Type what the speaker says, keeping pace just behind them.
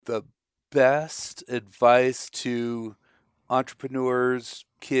The best advice to entrepreneurs,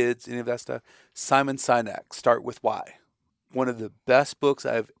 kids, any of that stuff, Simon Sinek, Start With Why. One of the best books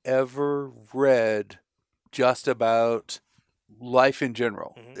I've ever read just about life in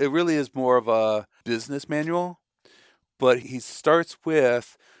general. Mm-hmm. It really is more of a business manual, but he starts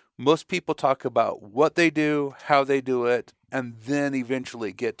with most people talk about what they do, how they do it, and then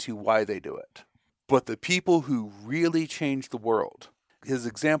eventually get to why they do it. But the people who really change the world, his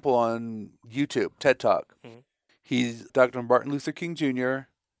example on YouTube, TED Talk, Mm-hmm. he's Dr. Martin Luther King Jr.,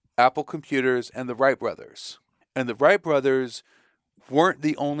 Apple Computers, and the Wright brothers. And the Wright brothers weren't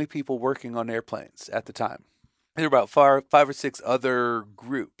the only people working on airplanes at the time. There were about five or six other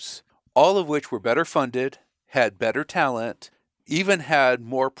groups, all of which were better funded, had better talent, even had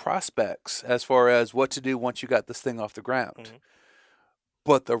more prospects as far as what to do once you got this thing off the ground. Mm-hmm.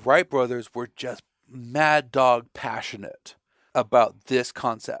 But the Wright brothers were just mad dog passionate about this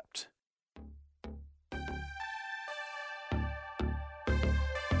concept.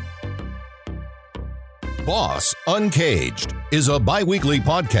 Boss Uncaged is a bi-weekly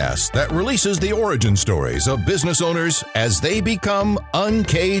podcast that releases the origin stories of business owners as they become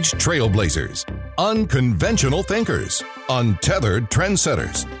uncaged trailblazers, unconventional thinkers, untethered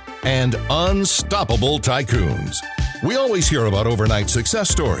trendsetters, and unstoppable tycoons. We always hear about overnight success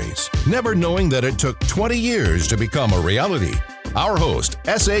stories, never knowing that it took 20 years to become a reality. Our host,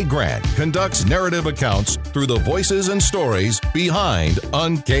 S.A. Grant, conducts narrative accounts through the voices and stories behind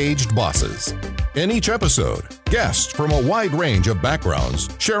uncaged bosses. In each episode, guests from a wide range of backgrounds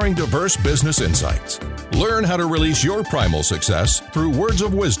sharing diverse business insights. Learn how to release your primal success through words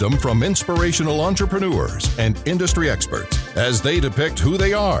of wisdom from inspirational entrepreneurs and industry experts as they depict who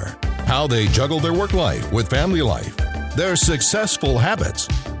they are, how they juggle their work life with family life, their successful habits,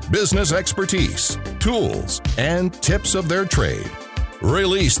 business expertise, tools, and tips of their trade.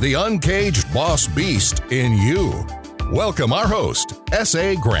 Release the uncaged boss beast in you. Welcome our host,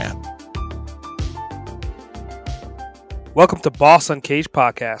 S.A. Grant. Welcome to Boss Uncaged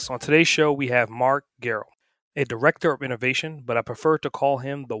Podcast. On today's show, we have Mark Garrell, a director of innovation, but I prefer to call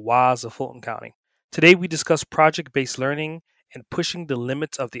him the Woz of Fulton County. Today, we discuss project-based learning and pushing the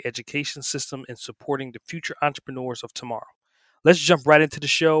limits of the education system and supporting the future entrepreneurs of tomorrow. Let's jump right into the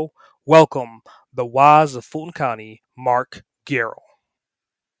show. Welcome, the Woz of Fulton County, Mark Garrell.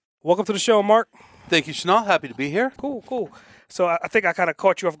 Welcome to the show, Mark. Thank you, Chanel. Happy to be here. Cool. So I think I kind of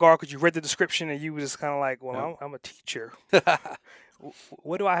caught you off guard because you read the description and you were just kind of like, well, I'm a teacher.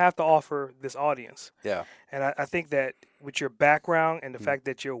 What do I have to offer this audience? Yeah. And I think that with your background and the fact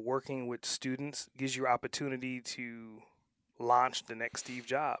that you're working with students gives you opportunity to launch the next Steve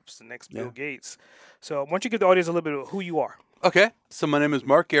Jobs, the next Bill Gates. So why don't you give the audience a little bit of who you are? Okay. So my name is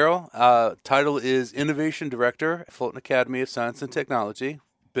Mark Garrell. Title is Innovation Director at Fulton Academy of Science and Technology.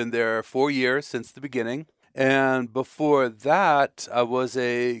 Been there 4 years since the beginning. And before that, I was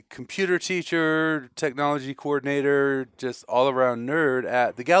a computer teacher, technology coordinator, just all-around nerd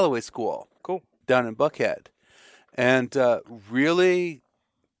at the Galloway School. Cool. Down in Buckhead. And really,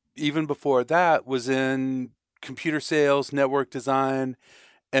 even before that, was in computer sales, network design,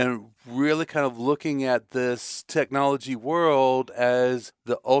 and really kind of looking at this technology world as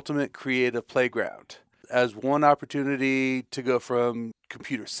the ultimate creative playground. As one opportunity to go from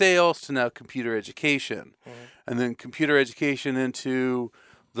computer sales to now computer education, and then computer education into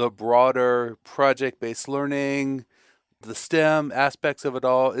the broader project-based learning, the STEM aspects of it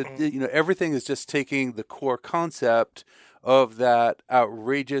all. Everything is just taking the core concept of that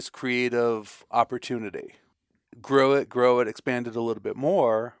outrageous creative opportunity, grow it, expand it a little bit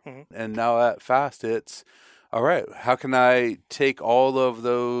more, and now at FAST, it's all right. How can I take all of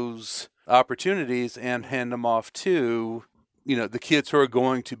those opportunities and hand them off to, the kids who are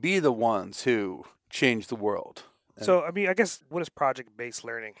going to be the ones who change the world? So, I guess, what is project-based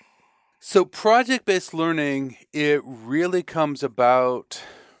learning? So project-based learning, it really comes about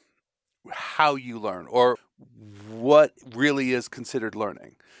how you learn or what really is considered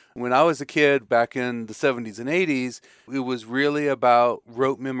learning. When I was a kid back in the 70s and 80s, it was really about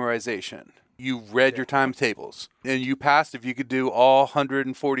rote memorization. You read your timetables, and you passed if you could do all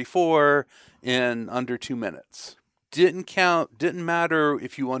 144 in under 2 minutes. Didn't matter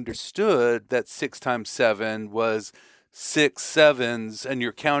if you understood that 6 times 7 was 6 sevens, and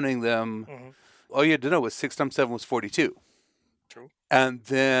you're counting them. All you had to know was 6 times 7 was 42. True. And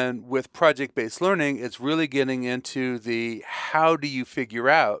then with project-based learning, it's really getting into the how do you figure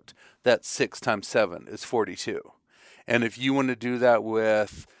out that 6 times 7 is 42. And if you want to do that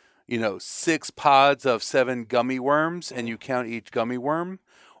with 6 pods of 7 gummy worms and you count each gummy worm,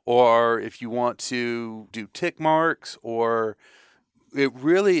 or if you want to do tick marks or it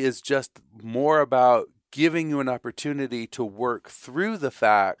really is just more about giving you an opportunity to work through the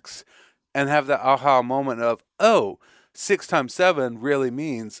facts and have that aha moment of, oh, 6 times 7 really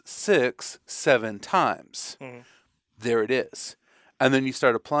means 6, 7 times. There it is. And then you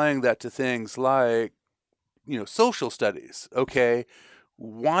start applying that to things like, social studies. Okay,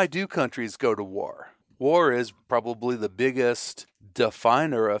 why do countries go to war? War is probably the biggest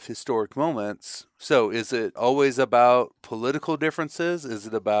definer of historic moments. So is it always about political differences? Is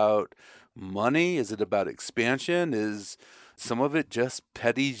it about money? Is it about expansion? Is some of it just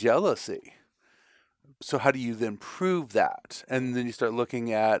petty jealousy? So how do you then prove that? And then you start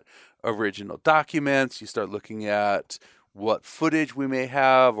looking at original documents. You start looking at what footage we may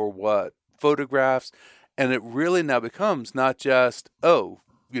have or what photographs. And it really now becomes not just,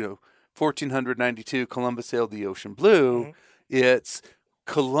 1492, Columbus sailed the ocean blue. It's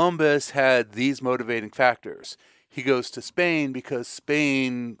Columbus had these motivating factors. He goes to Spain because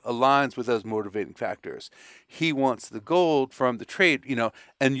Spain aligns with those motivating factors. He wants the gold from the trade,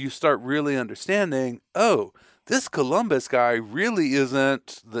 and you start really understanding, oh, this Columbus guy really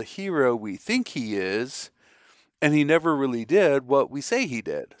isn't the hero we think he is, and he never really did what we say he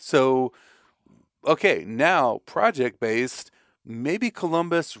did. So, okay, now project-based, maybe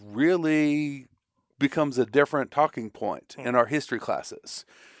Columbus really becomes a different talking point in our history classes.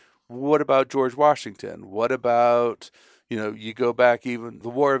 What about George Washington? What about, you go back even the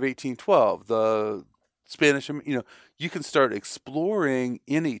War of 1812, the Spanish, you can start exploring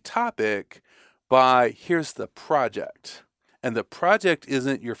any topic by here's the project. And the project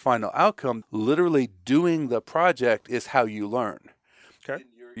isn't your final outcome. Literally doing the project is how you learn. Okay.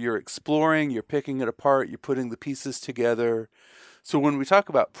 You're exploring, you're picking it apart, you're putting the pieces together. So when we talk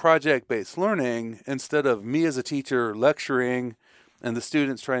about project-based learning, instead of me as a teacher lecturing and the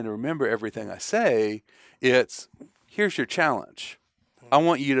students trying to remember everything I say, it's, here's your challenge. I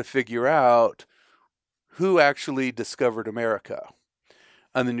want you to figure out who actually discovered America.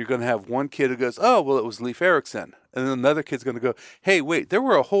 And then you're going to have one kid who goes, oh, well, it was Leif Erikson. And then another kid's going to go, hey, wait, there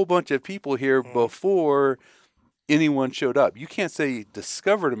were a whole bunch of people here before anyone showed up. You can't say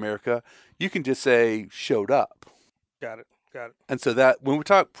discovered America. You can just say showed up. Got it. And so that when we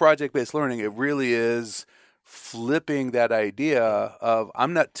talk project-based learning, it really is flipping that idea of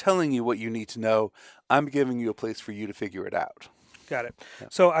I'm not telling you what you need to know. I'm giving you a place for you to figure it out. Got it. Yeah.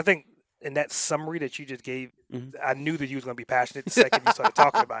 So I think in that summary that you just gave, I knew that you was going to be passionate the second you started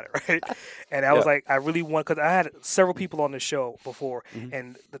talking about it, right? And I was like, I really want, because I had several people on the show before,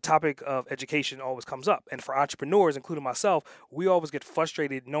 and the topic of education always comes up. And for entrepreneurs, including myself, we always get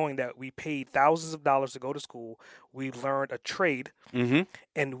frustrated knowing that we paid thousands of dollars to go to school, we learned a trade,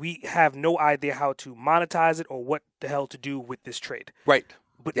 and we have no idea how to monetize it or what the hell to do with this trade. Right.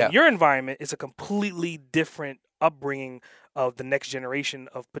 But in your environment, it's a completely different upbringing of the next generation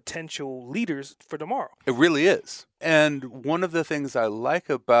of potential leaders for tomorrow. It really is. And one of the things I like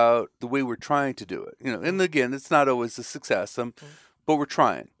about the way we're trying to do it, and again, it's not always a success, but we're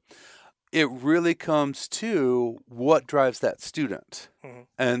trying. It really comes to what drives that student.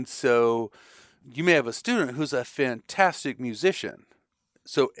 And so you may have a student who's a fantastic musician.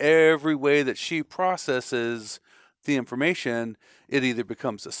 So every way that she processes the information, it either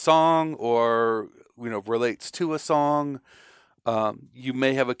becomes a song or relates to a song. You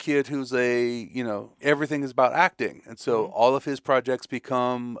may have a kid who's everything is about acting. And so all of his projects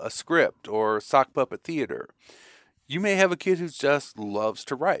become a script or sock puppet theater. You may have a kid who just loves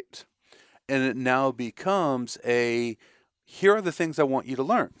to write. And it now becomes here are the things I want you to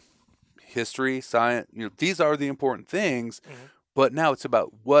learn. History, science, these are the important things. But now it's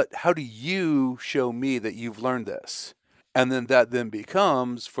about how do you show me that you've learned this? And then that then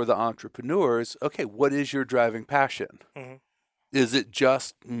becomes, for the entrepreneurs, okay, what is your driving passion? Is it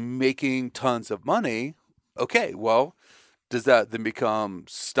just making tons of money? Okay, well, does that then become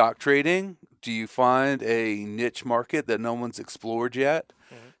stock trading? Do you find a niche market that no one's explored yet?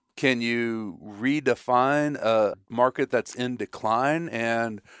 Can you redefine a market that's in decline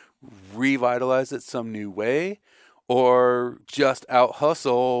and revitalize it some new way? Or just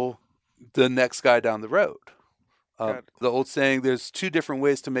out-hustle the next guy down the road? The old saying, there's 2 different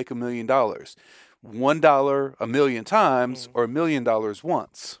ways to make $1 million. $1 a million times or $1 million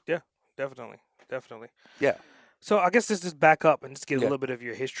once. Yeah, definitely. Yeah. So I guess just back up and just get a little bit of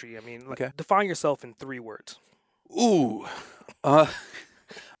your history. I mean, define yourself in 3 words. Ooh.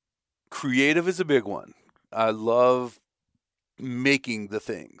 Creative is a big one. I love making the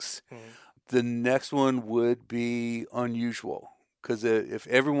things. The next one would be unusual, because if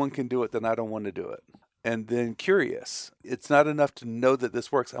everyone can do it, then I don't want to do it. And then curious. It's not enough to know that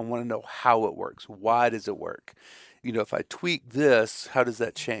this works. I want to know how it works. Why does it work? if I tweak this, how does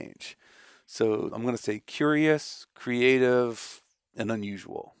that change? So I'm going to say curious, creative, and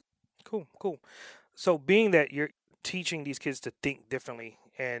unusual. Cool. So being that you're teaching these kids to think differently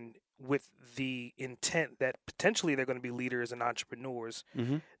and with the intent that potentially they're going to be leaders and entrepreneurs,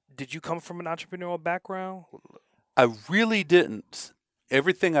 did you come from an entrepreneurial background? I really didn't.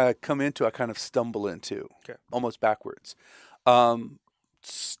 Everything I come into, I kind of stumble into, almost backwards.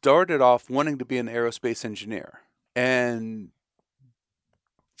 Started off wanting to be an aerospace engineer and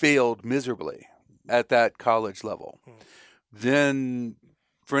failed miserably at that college level. Then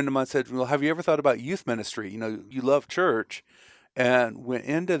a friend of mine said, well, have you ever thought about youth ministry? You love church, and went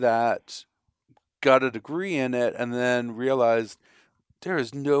into that, got a degree in it, and then realized there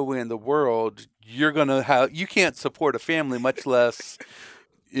is no way in the world you can't support a family, much less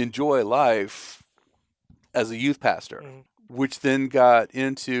enjoy life as a youth pastor, which then got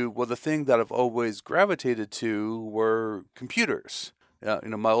into, the thing that I've always gravitated to were computers.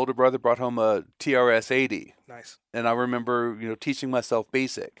 My older brother brought home a TRS-80. Nice. And I remember, teaching myself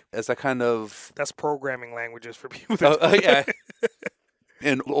BASIC as I kind of... That's programming languages for people. Yeah.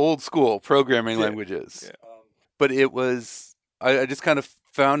 In old school programming languages. Yeah. But it was, I just kind of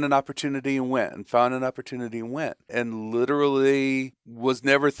found an opportunity and went, and literally was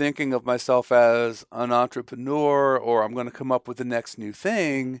never thinking of myself as an entrepreneur or I'm going to come up with the next new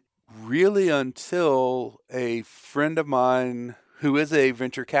thing, really until a friend of mine who is a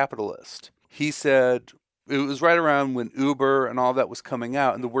venture capitalist, he said, it was right around when Uber and all that was coming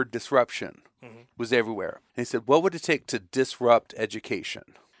out and the word disruption was everywhere. And he said, what would it take to disrupt education?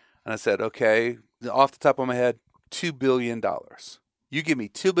 And I said, okay, off the top of my head, $2 billion. You give me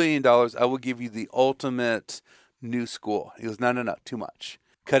 $2 billion, I will give you the ultimate new school. He goes, no, too much.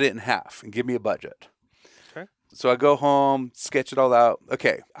 Cut it in half and give me a budget. Okay. So I go home, sketch it all out.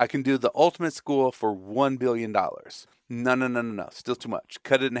 Okay, I can do the ultimate school for $1 billion. No, still too much.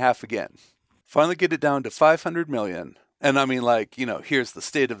 Cut it in half again. Finally get it down to $500 million. And I mean, here's the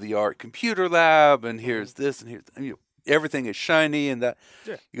state-of-the-art computer lab, and here's this, and here's everything is shiny, and that.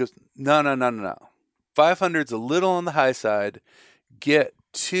 Yeah. He goes, no. 500's a little on the high side. Get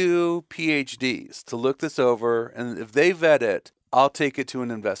 2 PhDs to look this over, and if they vet it, I'll take it to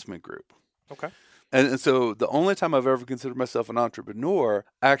an investment group. Okay. And so the only time I've ever considered myself an entrepreneur,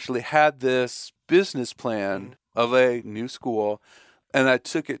 I actually had this business plan of a new school, and I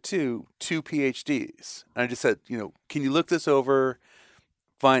took it to 2 PhDs. And I just said, can you look this over,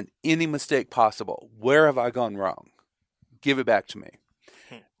 find any mistake possible? Where have I gone wrong? Give it back to me.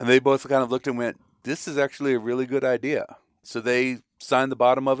 And they both kind of looked and went, this is actually a really good idea. So they signed the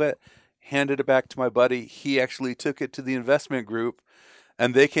bottom of it, handed it back to my buddy. He actually took it to the investment group,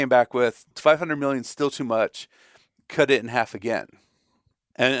 and they came back with $500 million, still too much, cut it in half again.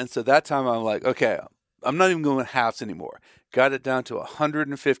 And so that time I'm like, okay, I'm not even going halves anymore. Got it down to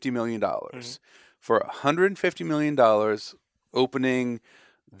 $150 million. For $150 million, opening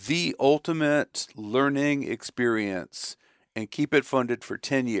the ultimate learning experience and keep it funded for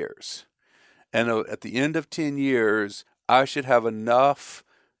 10 years. And at the end of 10 years, I should have enough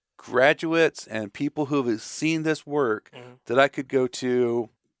graduates and people who have seen this work that I could go to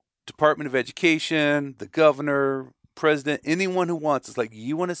Department of Education, the governor, president, anyone who wants. It's like,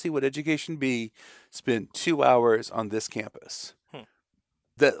 you want to see what education be, spend 2 hours on this campus.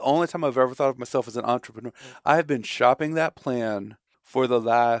 The only time I've ever thought of myself as an entrepreneur, I have been shopping that plan for the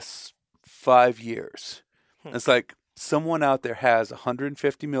last 5 years. It's like, someone out there has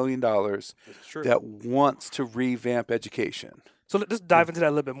 $150 million that wants to revamp education. So let's dive into that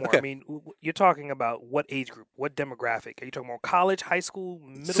a little bit more. Okay. I mean, you're talking about what age group, what demographic? Are you talking about college, high school,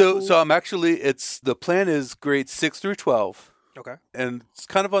 middle school? So I'm actually, the plan is grades 6 through 12. Okay. And it's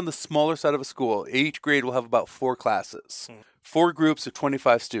kind of on the smaller side of a school. Each grade will have about 4 classes, 4 groups of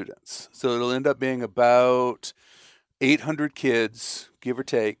 25 students. So it'll end up being about 800 kids, give or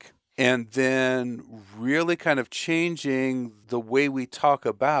take. And then really kind of changing the way we talk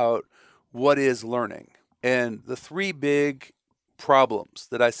about what is learning. And the 3 big problems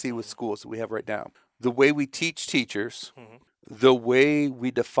that I see with schools that we have right now: the way we teach teachers, the way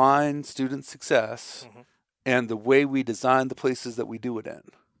we define student success, and the way we design the places that we do it in.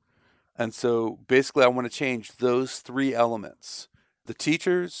 And so basically I want to change those 3 elements. The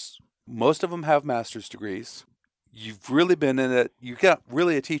teachers, most of them have master's degrees. You've really been in it. You're not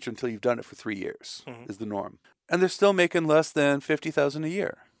really a teacher until you've done it for 3 years is the norm. And they're still making less than $50,000 a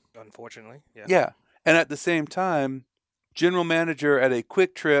year. Unfortunately, yeah. Yeah. And at the same time, general manager at a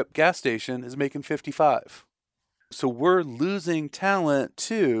Quick Trip gas station is making $55,000. So we're losing talent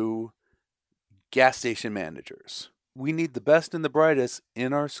to gas station managers. We need the best and the brightest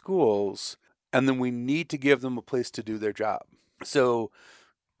in our schools and then we need to give them a place to do their job. So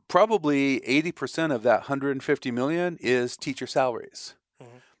probably 80% of that 150 million is teacher salaries.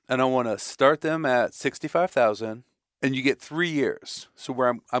 Mm-hmm. And I want to start them at 65,000, and you get 3 years. So where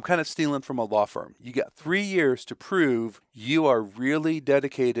I'm kind of stealing from a law firm. You got 3 years to prove you are really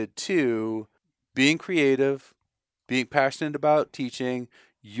dedicated to being creative, being passionate about teaching.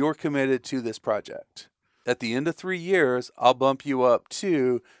 You're committed to this project. At the end of 3 years, I'll bump you up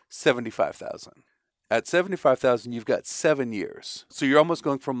to 75,000. At 75,000, you've got 7 years. So you're almost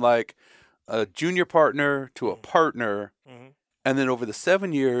going from like a junior partner to a partner. Mm-hmm. And then over the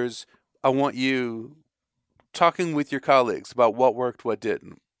 7 years, I want you talking with your colleagues about what worked, what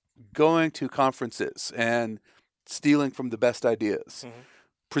didn't, going to conferences and stealing from the best ideas, Mm-hmm.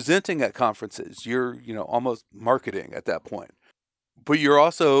 presenting at conferences. You're, almost marketing at that point. But you're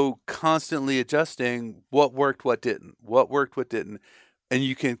also constantly adjusting what worked, what didn't, what worked, what didn't. And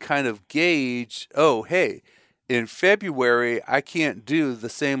you can kind of gauge, oh, hey, in February, I can't do the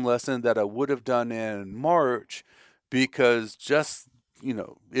same lesson that I would have done in March because just,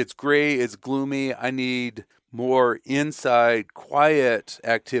 it's gray, it's gloomy. I need more inside, quiet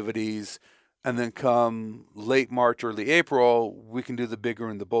activities. And then come late March, early April, we can do the bigger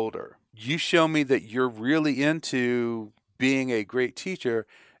and the bolder. You show me that you're really into being a great teacher.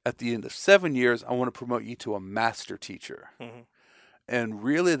 At the end of 7 years, I want to promote you to a master teacher. Mm-hmm. And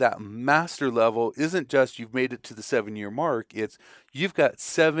really that master level isn't just you've made it to the 7-year mark. It's you've got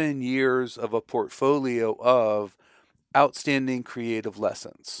 7 years of a portfolio of outstanding creative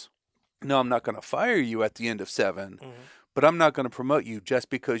lessons. No, I'm not going to fire you at the end of 7, Mm-hmm. but I'm not going to promote you just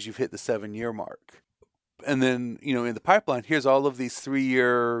because you've hit the 7-year mark. And then, in the pipeline, here's all of these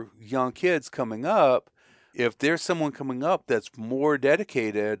 3-year young kids coming up. If there's someone coming up that's more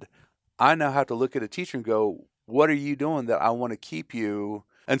dedicated, I now have to look at a teacher and go, what are you doing that I want to keep you?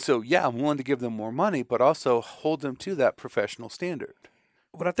 And so, yeah, I'm willing to give them more money, but also hold them to that professional standard.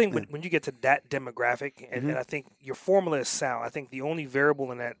 But I think when you get to that demographic, and, Mhm. and I think your formula is sound. I think the only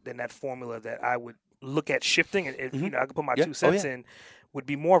variable in that formula that I would look at shifting, and if, Mhm. I could put my Yeah. 2 cents Oh, yeah. in, would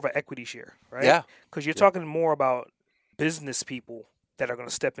be more of an equity share, right? Yeah. Because you're Yeah. talking more about business people that are going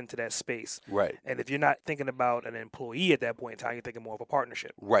to step into that space. Right. And if you're not thinking about an employee at that point in time, you're thinking more of a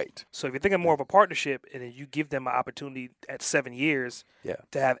partnership. Right. So if you're thinking more of a partnership, and then you give them an opportunity at 7 years Yeah.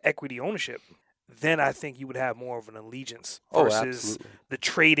 to have equity ownership, then I think you would have more of an allegiance Oh, versus absolutely. the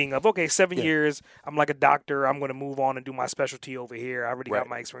trading of, okay, 7 Yeah. years, I'm like a doctor, I'm going to move on and do my specialty over here. I already got Right.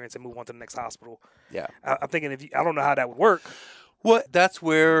 my experience and move on to the next hospital. Yeah. I'm thinking I don't know how that would work. Well, that's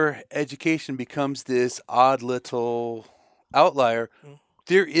where education becomes this odd little outlier. Mm.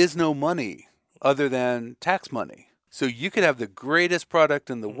 There is no money other than tax money. So you could have the greatest product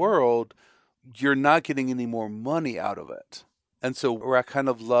in the Mhm. world. You're not getting any more money out of it. And so where I kind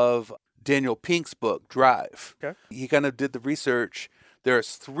of love Daniel Pink's book, Drive. Okay. He kind of did the research.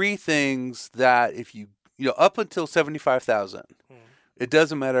 There's 3 things that if you up until 75,000, Mm. it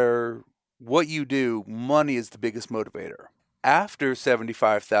doesn't matter what you do, money is the biggest motivator. After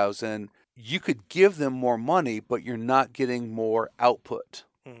 75,000, you could give them more money, but you're not getting more output.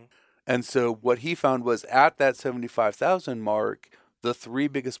 Mhm. And so what he found was at that 75,000 mark, the 3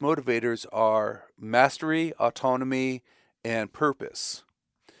 biggest motivators are mastery, autonomy, and purpose.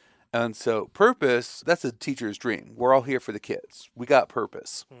 And so purpose, that's a teacher's dream. We're all here for the kids. We got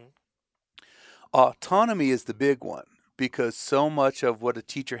purpose. Mhm. Autonomy is the big one because so much of what a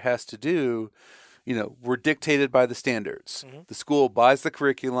teacher has to do, we're dictated by the standards. Mhm. The school buys the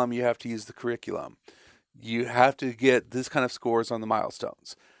curriculum. You have to use the curriculum. You have to get this kind of scores on the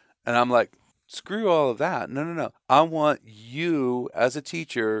milestones. And I'm like, screw all of that. No. I want you as a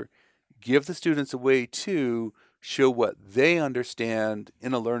teacher, give the students a way to show what they understand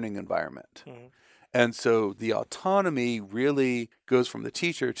in a learning environment. Mhm. And so the autonomy really goes from the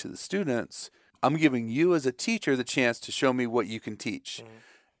teacher to the students. I'm giving you as a teacher the chance to show me what you can teach. Mhm.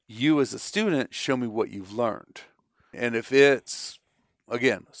 You as a student, show me what you've learned. And if it's,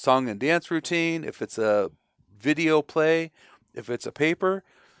 again, song and dance routine, if it's a video play, if it's a paper,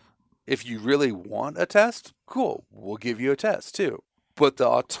 if you really want a test, cool, we'll give you a test too. But the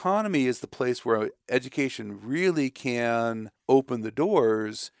autonomy is the place where education really can open the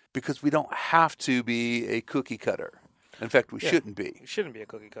doors because we don't have to be a cookie cutter. In fact, we Yeah. shouldn't be. It shouldn't be a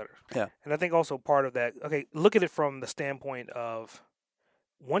cookie cutter. Yeah. And I think also part of that, okay, look at it from the standpoint of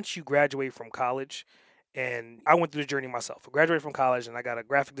once you graduate from college, and I went through the journey myself. I graduated from college and I got a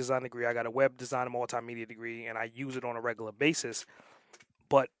graphic design degree, I got a web design and multimedia degree, and I use it on a regular basis.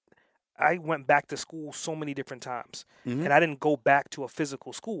 But I went back to school so many different times, Mhm. and I didn't go back to a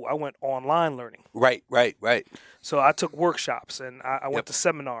physical school. I went online learning. Right. So I took workshops, and I Yep. went to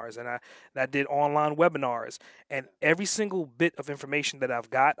seminars, and I did online webinars, and every single bit of information that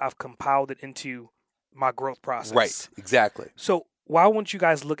I've compiled it into my growth process. Right. Exactly. So why wouldn't you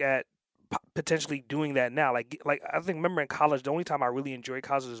guys look at potentially doing that now? Like I think, remember in college, the only time I really enjoyed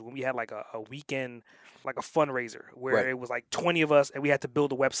college is when we had like a weekend, like a fundraiser where Right. it was like 20 of us and we had to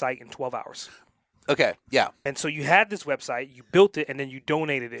build a website in 12 hours. Okay. Yeah. And so you had this website, you built it, and then you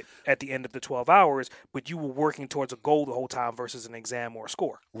donated it at the end of the 12 hours, but you were working towards a goal the whole time versus an exam or a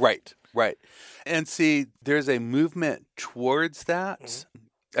score. Right. And see, there's a movement towards that.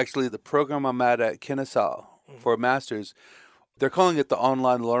 Actually, the program I'm at Kennesaw for a master's, they're calling it the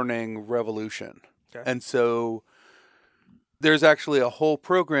online learning revolution. Okay. And so there's actually a whole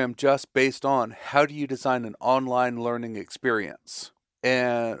program just based on how do you design an online learning experience.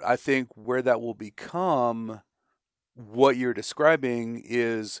 And I think where that will become what you're describing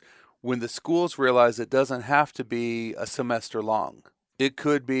is when the schools realize it doesn't have to be a semester long. It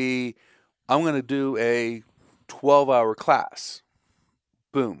could be, I'm going to do a 12-hour class.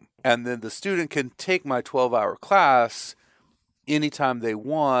 Boom. And then the student can take my 12-hour class anytime they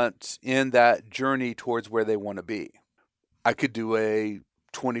want in that journey towards where they want to be. I could do a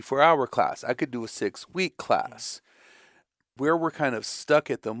 24-hour class. I could do a 6-week class. Where we're kind of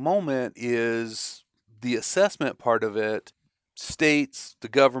stuck at the moment is the assessment part of it. States, the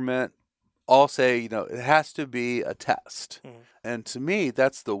government, all say, it has to be a test. And to me,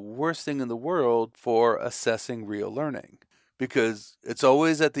 that's the worst thing in the world for assessing real learning, because it's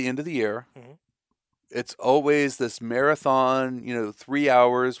always at the end of the year. It's always this marathon, 3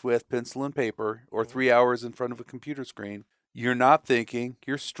 hours with pencil and paper or 3 hours in front of a computer screen. You're not thinking,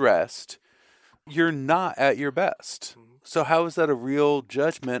 you're stressed, you're not at your best. So how is that a real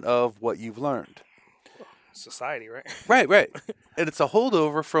judgment of what you've learned? Society, right? Right. And it's a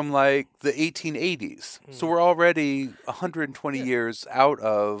holdover from like the 1880s. So we're already 120 years out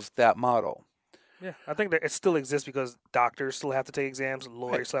of that model. Yeah, I think that it still exists because doctors still have to take exams,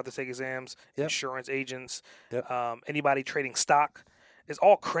 lawyers Right. still have to take exams, Yep. insurance agents, Yep. Anybody trading stock. It's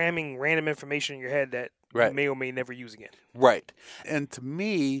all cramming random information in your head that you Right. may or may never use again. Right. And to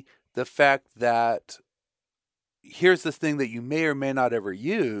me, the fact that here's this thing that you may or may not ever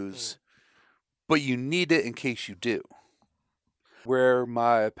use, but you need it in case you do. Where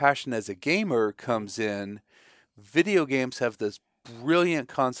my passion as a gamer comes in, video games have this brilliant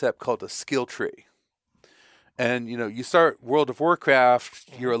concept called a skill tree. And, you start World of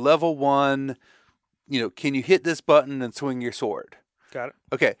Warcraft, you're a level 1, can you hit this button and swing your sword? Got it.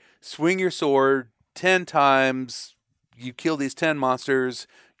 Okay, swing your sword 10 times, you kill these 10 monsters,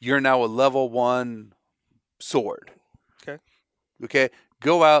 you're now a level 1 sword. Okay,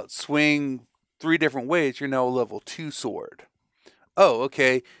 go out, swing 3 different ways, you're now a level 2 sword. Oh,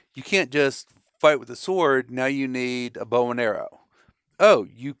 okay, you can't just fight with a sword, now you need a bow and arrow. Oh,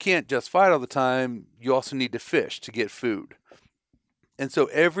 you can't just fight all the time, you also need to fish to get food. And so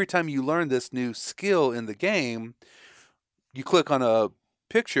every time you learn this new skill in the game, you click on a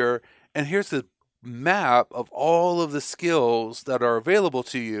picture, and here's the map of all of the skills that are available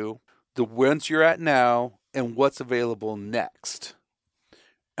to you, the ones you're at now, and what's available next.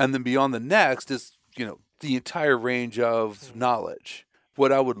 And then beyond the next is, the entire range of knowledge.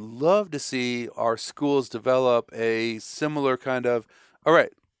 What I would love to see are schools develop a similar kind of, all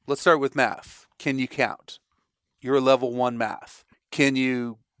right, let's start with math. Can you count? You're a level 1 math. Can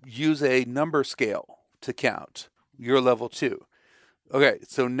you use a number scale to count? You're a level 2. Okay,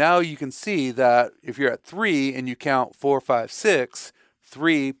 so now you can see that if you're at 3 and you count 4, 5, 6,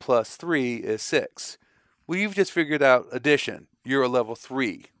 3 plus 3 is 6. Well, you've just figured out addition. You're a level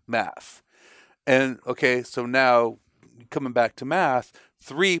 3 math. And okay, so now coming back to math,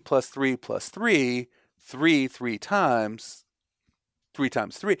 3 plus 3 plus 3, 3 times, 3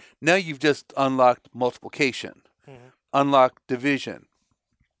 times 3. Now you've just unlocked multiplication, unlocked division.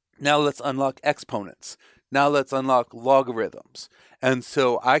 Now let's unlock exponents. Now let's unlock logarithms. And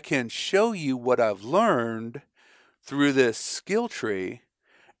so I can show you what I've learned through this skill tree.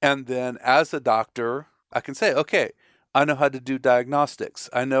 And then as a doctor, I can say, okay, I know how to do diagnostics.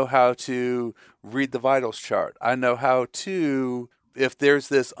 I know how to read the vitals chart. I know how to, if there's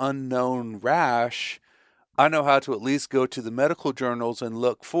this unknown rash, I know how to at least go to the medical journals and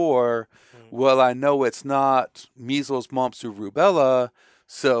look for, well, I know it's not measles, mumps, or rubella,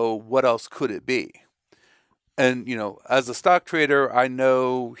 so what else could it be? And, as a stock trader, I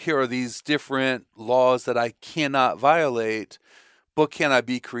know here are these different laws that I cannot violate, but can I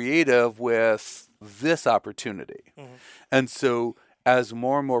be creative with this opportunity? And so as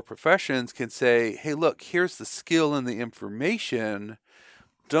more and more professions can say, hey, look, here's the skill and the information.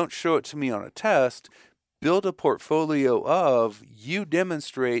 Don't show it to me on a test. Build a portfolio of, you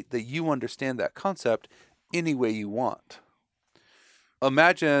demonstrate that you understand that concept any way you want.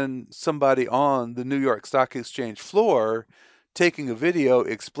 Imagine somebody on the New York Stock Exchange floor taking a video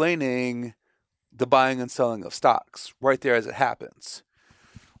explaining the buying and selling of stocks right there as it happens.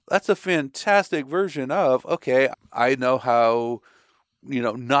 That's a fantastic version of, okay, I know how,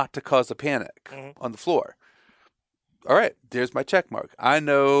 not to cause a panic on the floor. All right, there's my check mark. I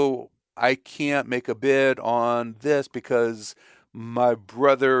know I can't make a bid on this because my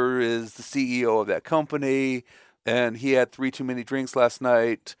brother is the CEO of that company and he had 3 too many drinks last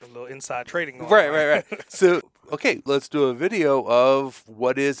night. A little inside trading going on. Right. So, okay, let's do a video of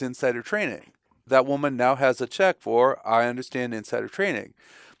what is insider trading. That woman now has a check for, I understand insider trading.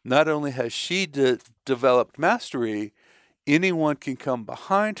 Not only has she developed mastery, anyone can come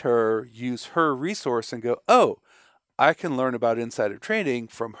behind her, use her resource and go, oh, I can learn about insider trading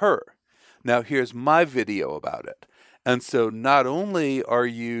from her. Now here's my video about it. And so not only are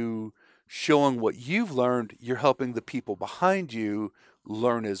you showing what you've learned, you're helping the people behind you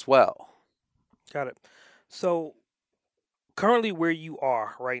learn as well. Got it. So currently where you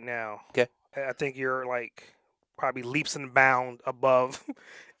are right now, okay, I think you're like probably leaps and bounds above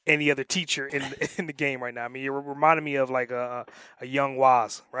any other teacher in the game right now. I mean, you're reminding me of like a young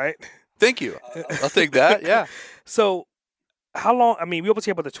Woz, right? Thank you. I'll take that. Yeah. So how long, I mean, we always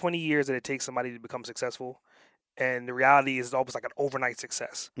hear about the 20 years that it takes somebody to become successful. And the reality is almost like an overnight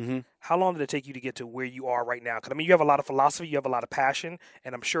success. Mm-hmm. How long did it take you to get to where you are right now? Because, I mean, you have a lot of philosophy, you have a lot of passion,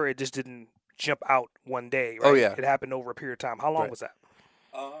 and I'm sure it just didn't jump out one day, right? Oh, yeah. It happened over a period of time. How long was that?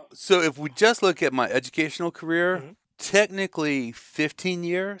 So if we just look at my educational career, technically 15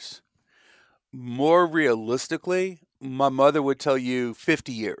 years. More realistically, my mother would tell you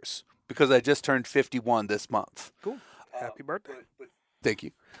 50 years because I just turned 51 this month. Cool. Happy birthday. Thank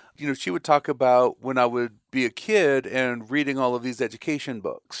you. She would talk about when I would be a kid and reading all of these education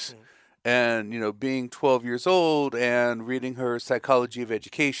books and, being 12 years old and reading her Psychology of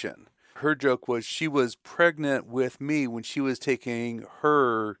Education. Her joke was she was pregnant with me when she was taking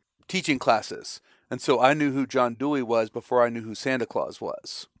her teaching classes. And so I knew who John Dewey was before I knew who Santa Claus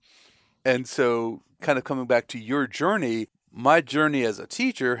was. And so kind of coming back to your journey, my journey as a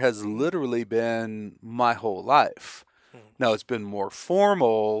teacher has literally been my whole life. Now, it's been more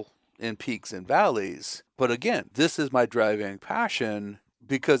formal in peaks and valleys. But again, this is my driving passion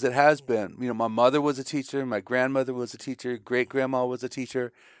because it has been. My mother was a teacher. My grandmother was a teacher. Great-grandma was a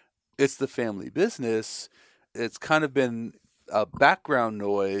teacher. It's the family business. It's kind of been a background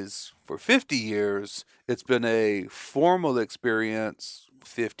noise for 50 years. It's been a formal experience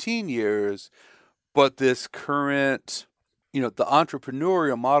 15 years. But this current, the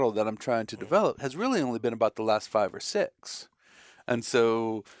entrepreneurial model that I'm trying to develop has really only been about the last 5 or 6. And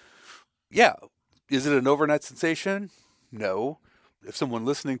so, yeah, is it an overnight sensation? No. If someone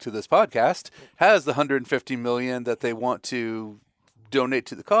listening to this podcast has the $150 million that they want to donate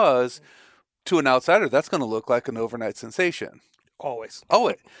to the cause, to an outsider, that's going to look like an overnight sensation. Always.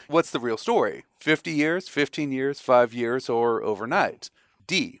 Oh, what's the real story? 50 years, 15 years, 5 years, or overnight?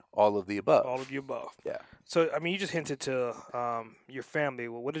 D, all of the above. All of the above. Yeah. So, I mean, you just hinted to your family.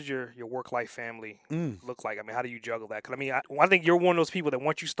 Well, what does your work-life family look like? I mean, how do you juggle that? Because, I mean, I think you're one of those people that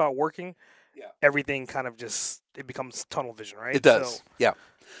once you start working, everything kind of just, it becomes tunnel vision, right? It does, yeah.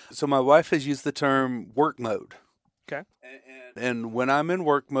 So my wife has used the term work mode. Okay. And when I'm in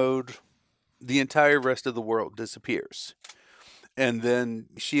work mode, the entire rest of the world disappears. And then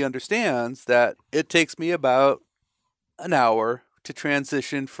she understands that it takes me about an hour to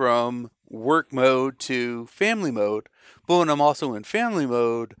transition from work mode to family mode. But when I'm also in family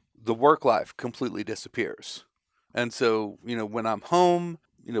mode, the work life completely disappears. And so, when I'm home,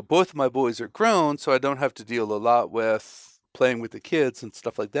 both of my boys are grown, so I don't have to deal a lot with playing with the kids and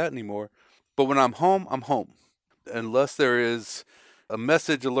stuff like that anymore. But when I'm home, I'm home. Unless there is a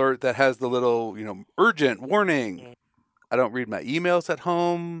message alert that has the little, urgent warning. I don't read my emails at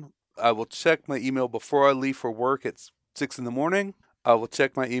home. I will check my email before I leave for work at 6 in the morning. I will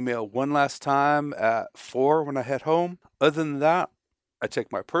check my email one last time at 4 when I head home. Other than that, I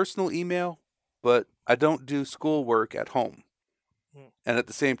check my personal email, but I don't do schoolwork at home. And at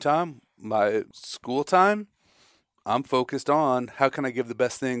the same time, my school time, I'm focused on how can I give the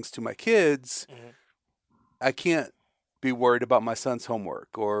best things to my kids. I can't be worried about my son's homework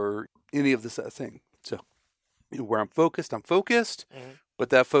or any of this other thing. So where I'm focused, but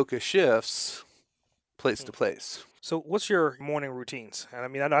that focus shifts place to place. So what's your morning routines? And I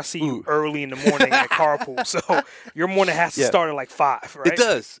mean, I see you early in the morning at carpool, so your morning has to start at like 5, right? It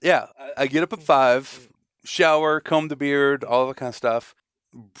does, yeah. I get up at 5, shower, comb the beard, all that kind of stuff.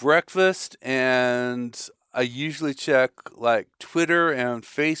 Breakfast, and I usually check like Twitter and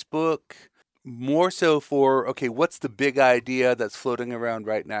Facebook, more so for, okay, what's the big idea that's floating around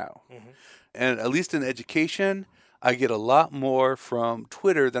right now? Mm-hmm. And at least in education, I get a lot more from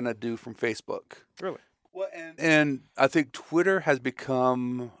Twitter than I do from Facebook. Really? Well, and I think Twitter has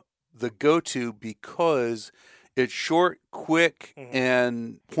become the go-to because it's short, quick,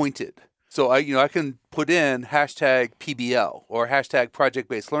 and pointed. So I can put in hashtag PBL or hashtag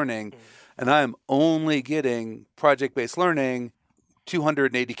project-based learning, and I'm only getting project-based learning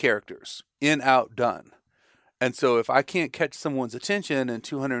 280 characters, in, out, done. And so if I can't catch someone's attention in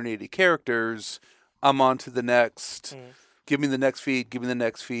 280 characters, I'm on to the next. Give me the next feed, give me the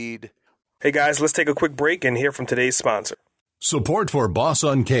next feed. Hey guys, let's take a quick break and hear from today's sponsor. Support for Boss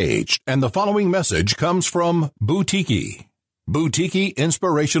Uncaged and the following message comes from Boutique. Boutique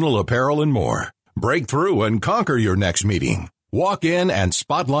inspirational apparel and more. Break through and conquer your next meeting. Walk in and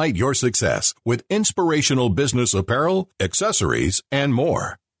spotlight your success with inspirational business apparel, accessories, and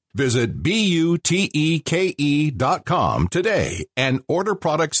more. Visit BUTEKE.com today and order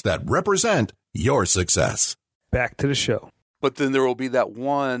products that represent your success. Back to the show. But then there will be that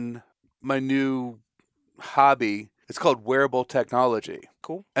one, my new hobby. It's called wearable technology.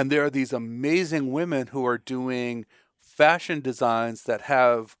 Cool. And there are these amazing women who are doing fashion designs that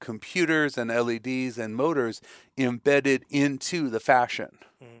have computers and LEDs and motors embedded into the fashion.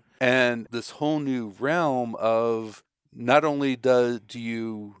 And this whole new realm of not only do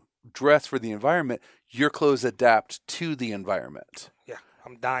you dress for the environment, your clothes adapt to the environment. Yeah,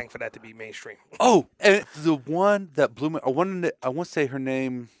 I'm dying for that to be mainstream. Oh, and the one that blew me, I want to say her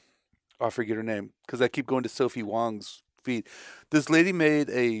name, I forget her name, because I keep going to Sophie Wong's feed. This lady made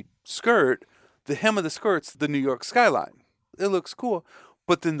a skirt, the hem of the skirt's the New York skyline. It looks cool,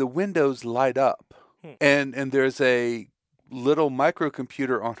 but then the windows light up. And there's a little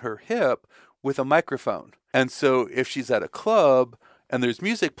microcomputer on her hip with a microphone. And so if she's at a club and there's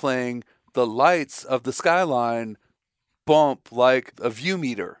music playing, the lights of the skyline bump like a view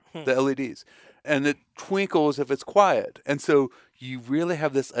meter, the LEDs, and it twinkles if it's quiet. And so you really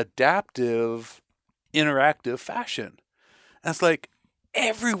have this adaptive, interactive fashion. And it's like,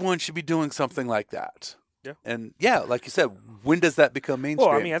 everyone should be doing something like that. Yeah. And yeah, like you said, when does that become mainstream?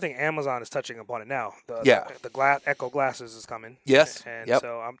 Well, I mean, I think Amazon is touching upon it now. The Echo glasses is coming. Yes. And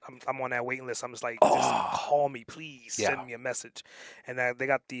so I'm on that waiting list. I'm just like, just call me, please. Send me a message. And they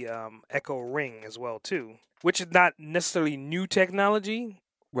got the Echo Ring as well, too, which is not necessarily new technology.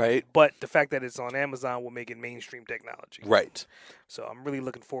 Right. But the fact that it's on Amazon will make it mainstream technology. Right. So I'm really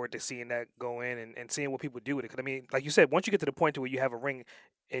looking forward to seeing that go in and seeing what people do with it. Because, I mean, like you said, once you get to the point to where you have a ring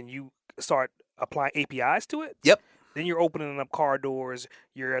and you start applying APIs to it, then you're opening up car doors,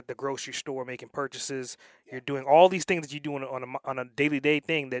 you're at the grocery store making purchases, you're doing all these things that you do on a day-to-day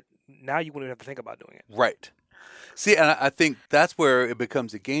thing that now you wouldn't have to think about doing it. Right. See, and I think that's where it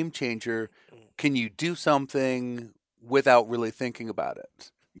becomes a game changer. Can you do something without really thinking about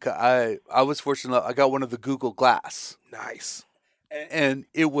it? I was fortunate. I got one of the Google Glass. Nice. And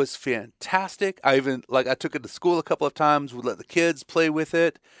it was fantastic. I took it to school a couple of times, would let the kids play with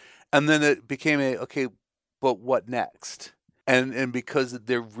it. And then it became okay, but what next? And because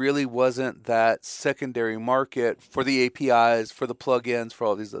there really wasn't that secondary market for the APIs, for the plugins, for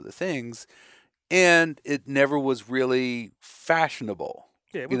all these other things, and it never was really fashionable.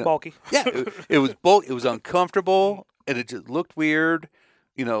 Yeah, it was bulky. Yeah, it was bulky. It was uncomfortable, and it just looked weird.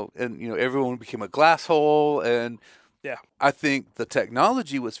 Everyone became a glass hole, and I think the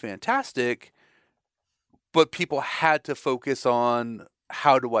technology was fantastic, but people had to focus on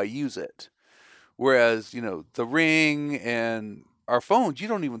how do I use it? Whereas, the Ring and our phones, you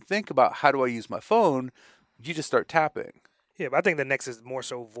don't even think about how do I use my phone. You just start tapping. Yeah, but I think the next is more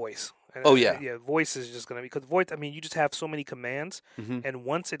so voice. Yeah, voice is just going to be, because voice, I mean, you just have so many commands, and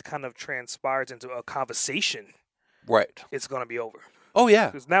once it kind of transpires into a conversation, right, it's going to be over. Oh, yeah.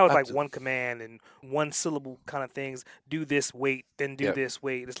 Because now it's like one command and one syllable kind of things. Do this, wait, then do this,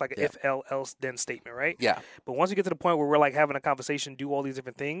 wait. It's like an if, else, then statement, right? Yeah. But once you get to the point where we're like having a conversation, do all these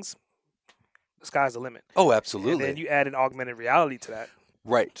different things, the sky's the limit. Oh, absolutely. And then you add an augmented reality to that.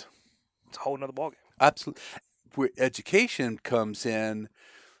 Right. It's a whole nother ballgame. Absolutely. Where education comes in,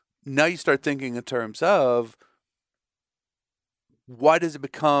 now you start thinking in terms of why does it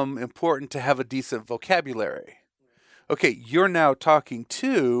become important to have a decent vocabulary? Okay, you're now talking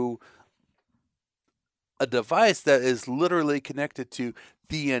to a device that is literally connected to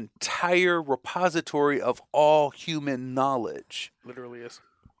the entire repository of all human knowledge. Literally is.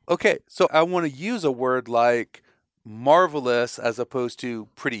 Okay, so I want to use a word like marvelous as opposed to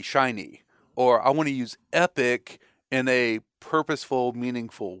pretty shiny, or I want to use epic in a purposeful,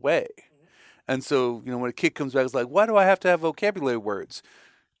 meaningful way. And so, when a kid comes back, it's like, why do I have to have vocabulary words?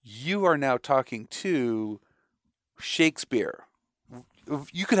 You are now talking to Shakespeare.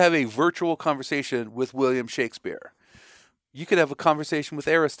 You could have a virtual conversation with William Shakespeare. You could have a conversation with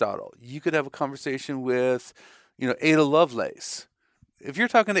Aristotle. You could have a conversation with, Ada Lovelace. If you're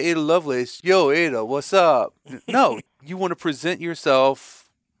talking to Ada Lovelace, yo, Ada, what's up? No, you want to present yourself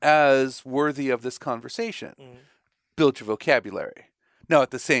as worthy of this conversation. Build your vocabulary. Now,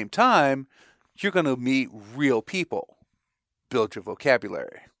 at the same time, you're going to meet real people. Build your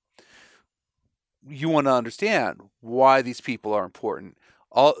vocabulary. You want to understand why these people are important.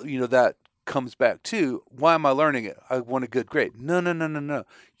 That comes back to, why am I learning it? I want a good grade. No.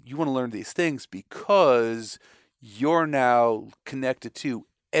 You want to learn these things because you're now connected to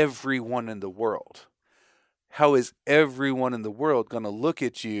everyone in the world. How is everyone in the world going to look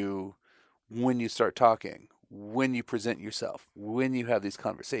at you when you start talking, when you present yourself, when you have these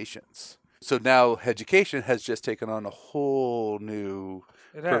conversations? So now education has just taken on a whole new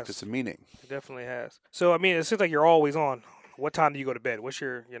purpose and meaning. It definitely has. So, it seems like you're always on. What time do you go to bed? What's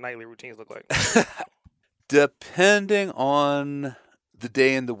your nightly routines look like? Depending on the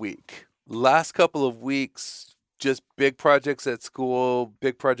day and the week. Last couple of weeks, just big projects at school,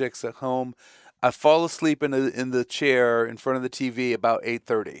 big projects at home. I fall asleep in the chair in front of the TV about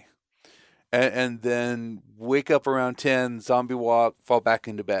 8:30. And then wake up around 10, zombie walk, fall back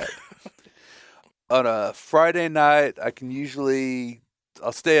into bed. On a Friday night,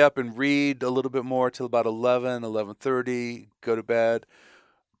 I'll stay up and read a little bit more till about 11:30, go to bed.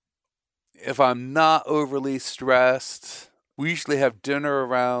 If I'm not overly stressed, we usually have dinner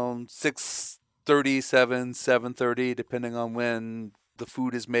around 6:30, 7:30, depending on when the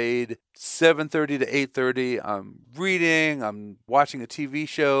food is made. 7:30 to 8:30, I'm reading, I'm watching a TV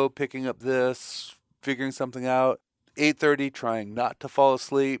show, picking up this, figuring something out. 8:30, trying not to fall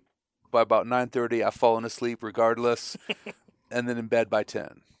asleep. By about 9:30, I've fallen asleep regardless, and then in bed by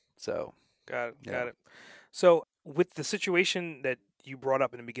 10. So got it. So with the situation that you brought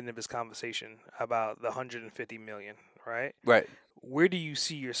up in the beginning of this conversation about the 150 million, right? Right. Where do you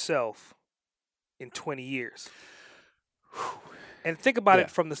see yourself in 20 years? And think about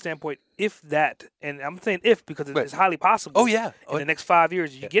it from the standpoint, if that, and I'm saying if because it's highly possible. Oh, yeah. In the next 5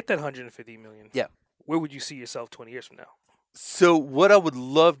 years, you get that 150 million. Yeah. Where would you see yourself 20 years from now? So what I would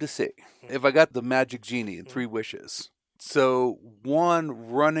love to see, if I got the magic genie and 3 wishes. So one,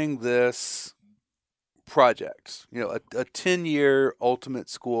 running this project, a 10-year ultimate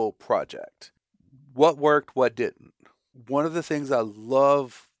school project. What worked, what didn't. One of the things I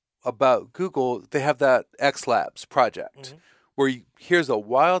love about Google, they have that X Labs project where here's a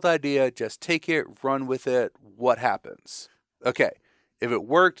wild idea, just take it, run with it, what happens? Okay. If it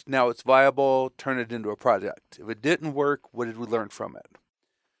worked, now it's viable, turn it into a project. If it didn't work, what did we learn from it?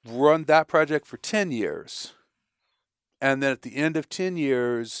 Run that project for 10 years. And then at the end of 10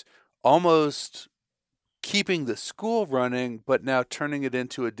 years, almost keeping the school running, but now turning it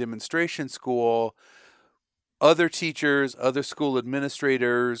into a demonstration school. Other teachers, other school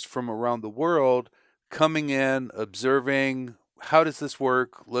administrators from around the world coming in, observing, how does this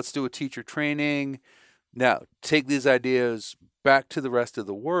work? Let's do a teacher training. Now, take these ideas back to the rest of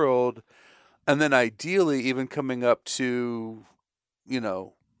the world, and then ideally even coming up to,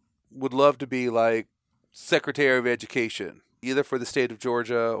 would love to be like Secretary of Education, either for the state of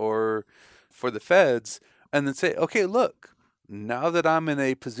Georgia or for the feds, and then say, okay, look, now that I'm in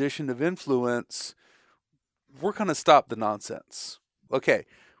a position of influence, we're going to stop the nonsense. Okay,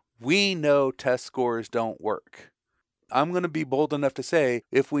 we know test scores don't work. I'm going to be bold enough to say,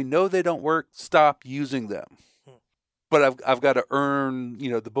 if we know they don't work, stop using them. But I've got to earn,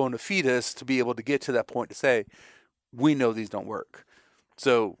 the bona fides to be able to get to that point to say, we know these don't work.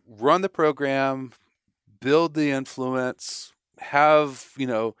 So run the program, build the influence, have,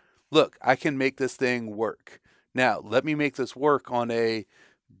 look, I can make this thing work. Now, let me make this work on a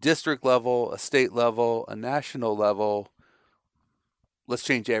district level, a state level, a national level. Let's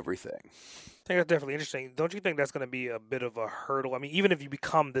change everything. I think that's definitely interesting. Don't you think that's going to be a bit of a hurdle? even if you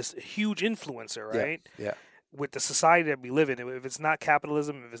become this huge influencer, right? Yeah. With the society that we live in, if it's not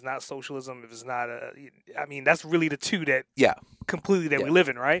capitalism, if it's not socialism, if it's not, that's really the two that completely we live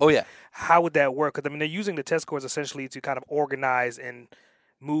in, right? Oh, yeah. How would that work? Because, they're using the test scores essentially to kind of organize and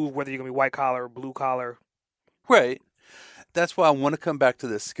move whether you're going to be white collar or blue collar. Right. That's why I want to come back to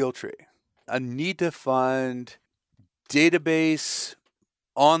this skill tree. I need to find database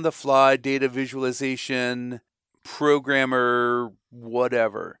on-the-fly data visualization, programmer,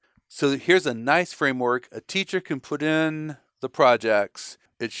 whatever. So here's a nice framework. A teacher can put in the projects.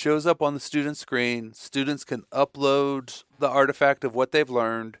 It shows up on the student screen. Students can upload the artifact of what they've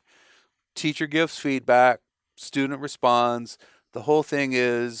learned. Teacher gives feedback. Student responds. The whole thing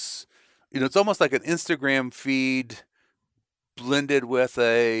is, it's almost like an Instagram feed blended with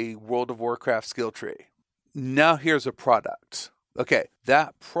a World of Warcraft skill tree. Now here's a product. Okay,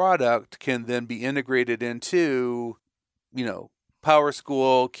 that product can then be integrated into,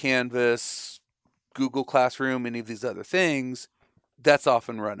 PowerSchool, Canvas, Google Classroom, any of these other things. That's off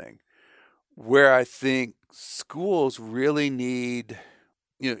and running. Where I think schools really need,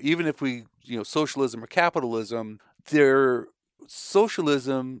 even if we, socialism or capitalism, their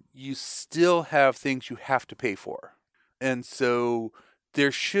socialism, you still have things you have to pay for. And so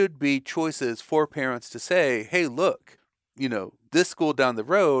there should be choices for parents to say, hey, look, this school down the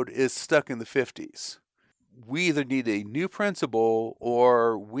road is stuck in the 50s. We either need a new principal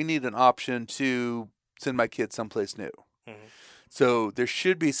or we need an option to send my kids someplace new. Mm-hmm. So there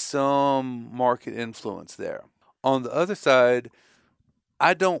should be some market influence there. On the other side,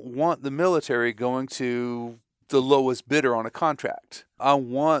 I don't want the military going to the lowest bidder on a contract. I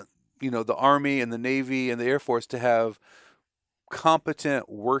want, the Army and the Navy and the Air Force to have competent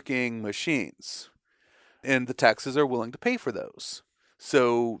working machines. And the taxes are willing to pay for those.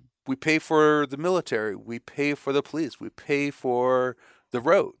 So we pay for the military, we pay for the police, we pay for the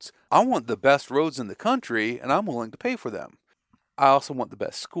roads. I want the best roads in the country, and I'm willing to pay for them. I also want the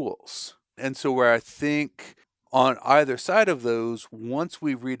best schools. And so where I think on either side of those, once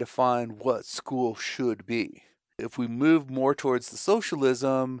we redefine what school should be, if we move more towards the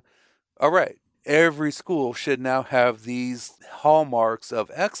socialism, all right, every school should now have these hallmarks of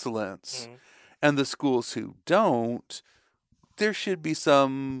excellence. Mm-hmm. And the schools who don't, there should be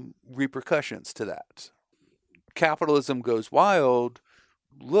some repercussions to that. Capitalism goes wild.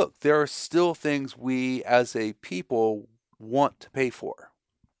 Look, there are still things we as a people want to pay for.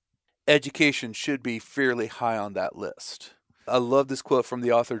 Education should be fairly high on that list. I love this quote from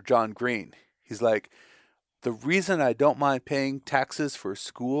the author John Green. He's like, the reason I don't mind paying taxes for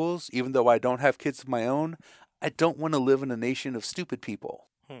schools, even though I don't have kids of my own, I don't want to live in a nation of stupid people.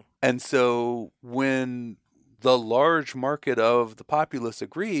 And so when the large market of the populace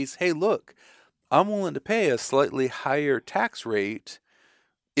agrees, hey, look, I'm willing to pay a slightly higher tax rate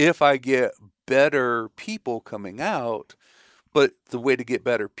if I get better people coming out. But the way to get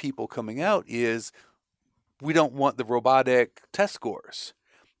better people coming out is we don't want the robotic test scores.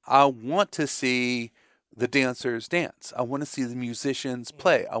 I want to see the dancers dance. I want to see the musicians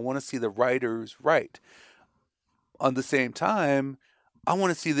play. I want to see the writers write. On the same time, I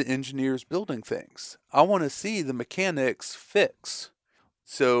want to see the engineers building things. I want to see the mechanics fix.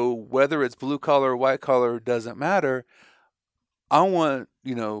 So whether it's blue collar or white collar doesn't matter. I want,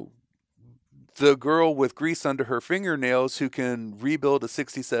 the girl with grease under her fingernails who can rebuild a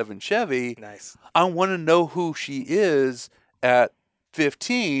 67 Chevy. Nice. I want to know who she is at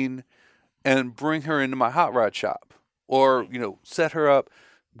 15 and bring her into my hot rod shop or, set her up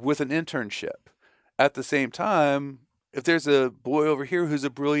with an internship. At the same time, if there's a boy over here who's a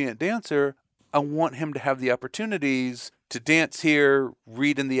brilliant dancer, I want him to have the opportunities to dance here,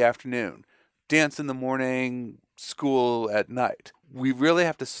 read in the afternoon, dance in the morning, school at night. We really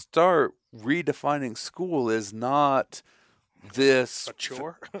have to start redefining school as not this... a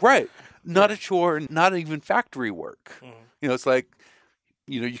chore? Right. Not a chore, not even factory work. Mm-hmm. It's like,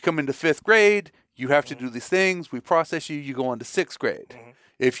 you come into 5th grade, you have to do these things, we process you, you go on to 6th grade. Mm-hmm.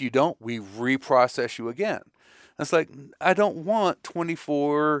 If you don't, we reprocess you again. It's like, I don't want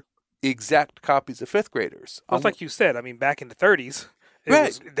 24 exact copies of 5th graders. Well, it's like you said, back in the 30s,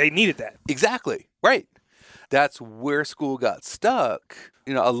 right. They needed that. Exactly. Right. That's where school got stuck.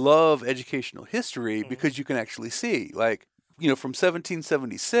 I love educational history because you can actually see, from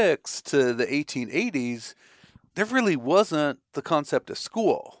 1776 to the 1880s, there really wasn't the concept of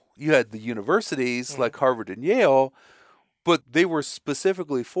school. You had the universities like Harvard and Yale, but they were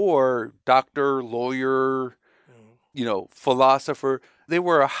specifically for doctor, lawyer, philosopher. They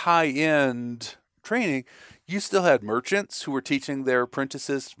were a high-end training. You still had merchants who were teaching their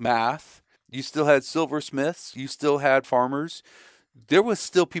apprentices math. You still had silversmiths. You still had farmers. There was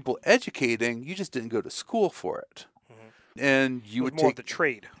still people educating. You just didn't go to school for it. Mm-hmm. And you would more take of the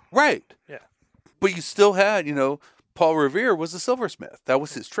trade. Right. Yeah. But you still had, Paul Revere was a silversmith. That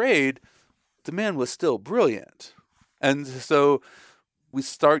was his trade. The man was still brilliant. And so we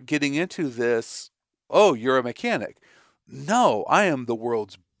start getting into this, oh, you're a mechanic. No, I am the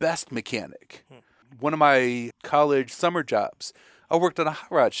world's best mechanic. One of my college summer jobs, I worked on a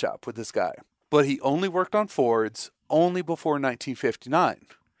hot rod shop with this guy, but he only worked on Fords only before 1959.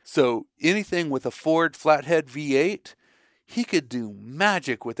 So anything with a Ford flathead V8, he could do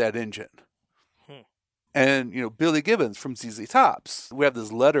magic with that engine. And, Billy Gibbons from ZZ Tops, we have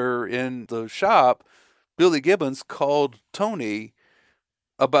this letter in the shop. Billy Gibbons called Tony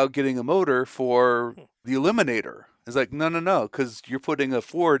about getting a motor for the Eliminator. It's like, no, because you're putting a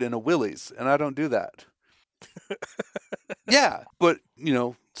Ford in a Willys, and I don't do that. Yeah, but,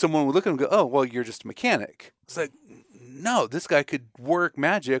 someone would look at him and go, oh, well, you're just a mechanic. It's like, no, this guy could work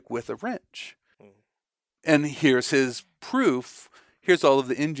magic with a wrench. And here's his proof. Here's all of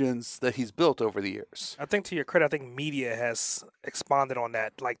the engines that he's built over the years. I think to your credit, I think media has expanded on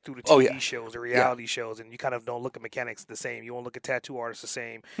that, like through the TV shows, the reality shows, and you kind of don't look at mechanics the same. You won't look at tattoo artists the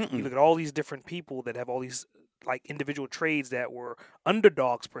same. Mm-mm. You look at all these different people that have all these like individual trades that were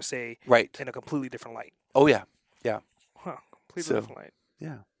underdogs per se, right, in a completely different light. Oh yeah. Completely different light.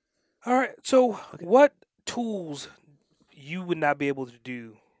 Yeah. All right. So, what tools you would not be able to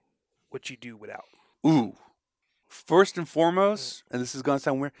do what you do without? Ooh. First and foremost, and this is going to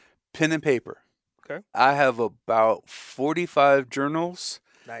sound weird, pen and paper. Okay. I have about 45 journals.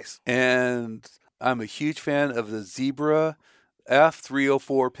 Nice. And I'm a huge fan of the Zebra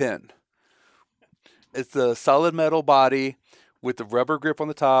F304 pen. It's a solid metal body with the rubber grip on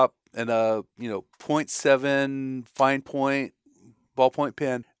the top and a, 0.7 fine point ballpoint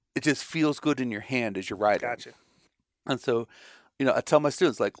pen. It just feels good in your hand as you're writing. Gotcha. And so, I tell my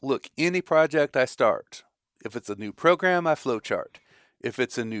students, like, look, any project I start, if it's a new program, I flowchart. If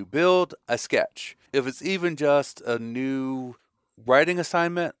it's a new build, I sketch. If it's even just a new writing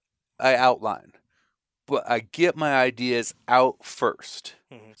assignment, I outline. But I get my ideas out first.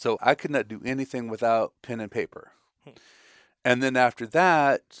 Mm-hmm. So I could not do anything without pen and paper. And then after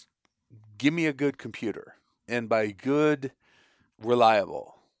that, give me a good computer. And by good,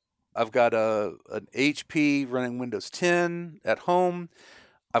 reliable. I've got an HP running Windows 10 at home.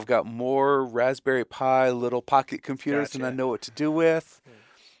 I've got more Raspberry Pi little pocket computers than I know what to do with.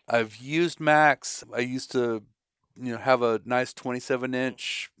 I've used Macs. I used to, have a nice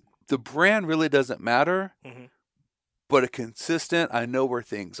 27-inch. The brand really doesn't matter, but it's consistent. I know where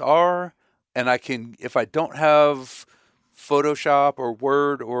things are, and I can, if I don't have Photoshop or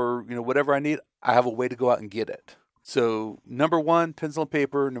Word or, whatever I need, I have a way to go out and get it. So, number one, pencil and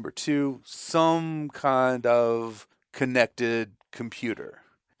paper. Number two, some kind of connected computer.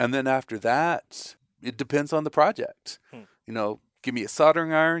 And then after that, it depends on the project. Give me a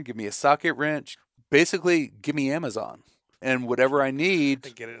soldering iron, give me a socket wrench. Basically, give me Amazon. And whatever I need,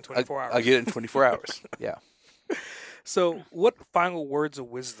 get it in 24 hours. I get it in 24 hours. Yeah. So what final words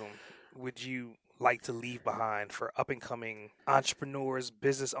of wisdom would you like to leave behind for up-and-coming entrepreneurs,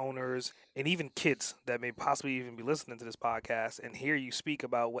 business owners, and even kids that may possibly even be listening to this podcast and hear you speak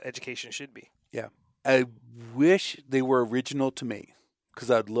about what education should be? Yeah. I wish they were original to me, because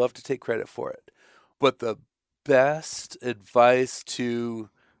I'd love to take credit for it. But the best advice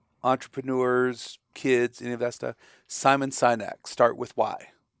to entrepreneurs, kids, any of that stuff, Simon Sinek, Start With Why.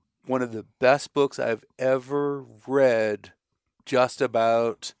 One of the best books I've ever read just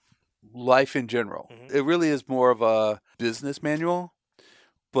about life in general. Mm-hmm. It really is more of a business manual,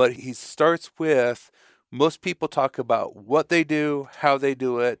 but he starts with, most people talk about what they do, how they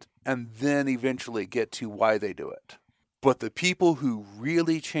do it, and then eventually get to why they do it. But the people who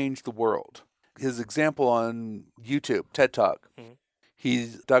really change the world, his example on YouTube, TED Talk,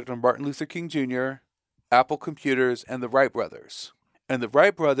 he's Dr. Martin Luther King Jr., Apple Computers, and the Wright brothers. And the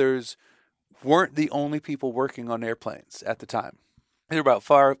Wright brothers weren't the only people working on airplanes at the time. There were about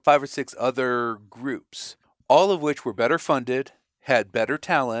five or six other groups, all of which were better funded, had better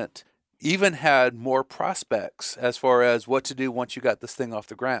talent, even had more prospects as far as what to do once you got this thing off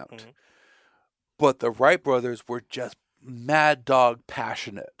the ground. But the Wright brothers were just mad dog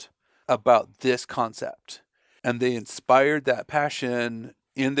passionate about this concept. And they inspired that passion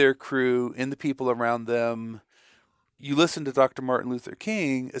in their crew, in the people around them. You listen to Dr. Martin Luther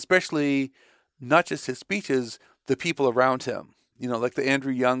King, especially not just his speeches, the people around him, like the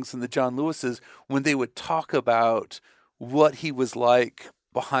Andrew Youngs and the John Lewises, when they would talk about what he was like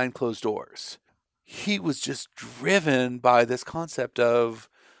behind closed doors. He was just driven by this concept of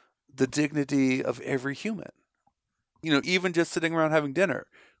the dignity of every human. Even just sitting around having dinner,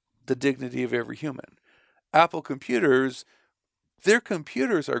 the dignity of every human. Apple Computers, their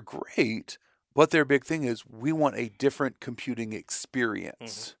computers are great, but their big thing is we want a different computing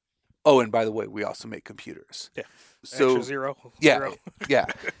experience. Oh, and by the way, we also make computers. Yeah. So extra zero. Yeah. Zero. Yeah.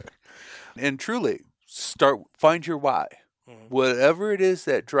 And truly, find your why. Whatever it is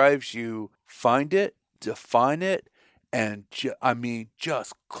that drives you, find it, define it, and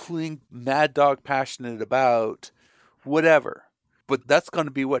just cling mad dog passionate about whatever. But that's going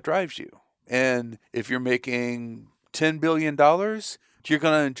to be what drives you. And if you're making $10 billion, you're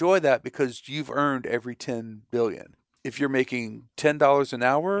going to enjoy that because you've earned every $10 billion. If you're making $10 an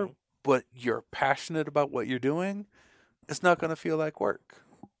hour, but you're passionate about what you're doing, it's not going to feel like work.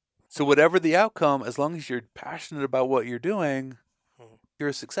 So whatever the outcome, as long as you're passionate about what you're doing, you're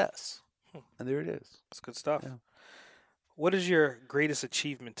a success. And there it is. That's good stuff. Yeah. What is your greatest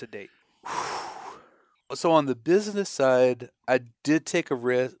achievement to date? So on the business side, I did take a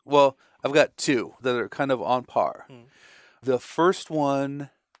risk. Well, I've got two that are kind of on par. The first one,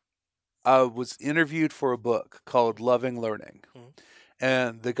 I was interviewed for a book called Loving Learning.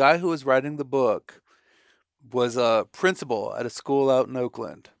 And the guy who was writing the book was a principal at a school out in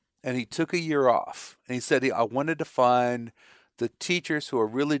Oakland. And he took a year off. And he said, I wanted to find the teachers who are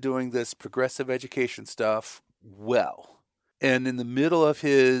really doing this progressive education stuff well. And in the middle of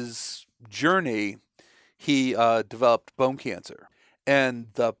his journey, he developed bone cancer. And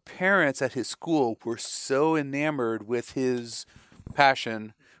the parents at his school were so enamored with his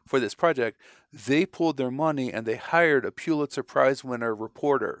passion for this project, they pulled their money and they hired a Pulitzer Prize winner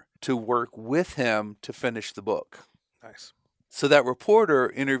reporter to work with him to finish the book. Nice. So that reporter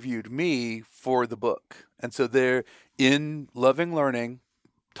interviewed me for the book. And so they're in Loving Learning,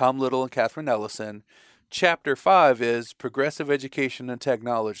 Tom Little and Catherine Ellison. Chapter 5 is Progressive Education and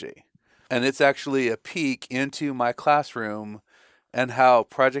Technology. And it's actually a peek into my classroom and how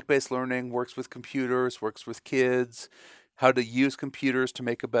project-based learning works with computers, works with kids, how to use computers to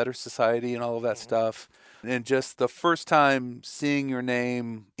make a better society and all of that stuff. And just the first time seeing your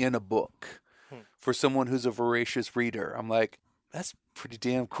name in a book for someone who's a voracious reader, I'm like, that's pretty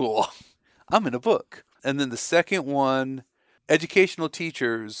damn cool. I'm in a book. And then the second one, educational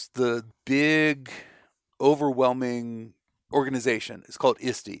teachers, the big, overwhelming organization is called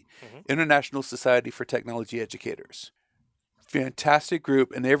ISTE, International Society for Technology Educators. Fantastic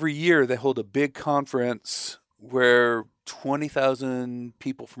group. And every year they hold a big conference where 20,000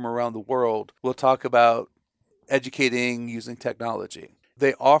 people from around the world will talk about educating using technology.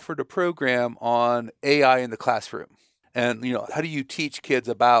 They offered a program on AI in the classroom. And, how do you teach kids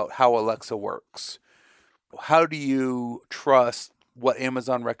about how Alexa works? How do you trust what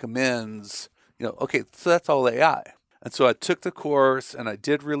Amazon recommends? Okay, so that's all AI. And so I took the course and I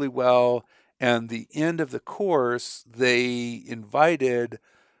did really well. And the end of the course, they invited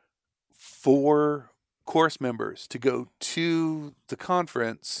 4 course members to go to the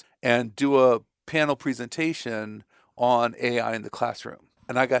conference and do a panel presentation on AI in the classroom.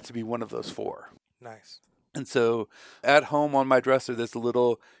 And I got to be one of those 4. Nice. And so at home on my dresser, there's a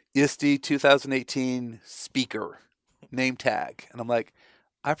little ISTE 2018 speaker name tag. And I'm like,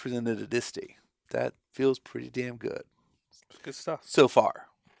 I presented at ISTE. That feels pretty damn good. Good stuff. So far.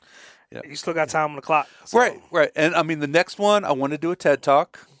 Yeah. You still got time on the clock. So. Right. And the next one, I want to do a TED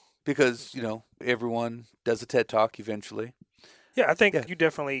Talk because, everyone does a TED Talk eventually. Yeah, I think you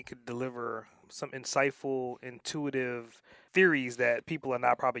definitely could deliver some insightful, intuitive theories that people are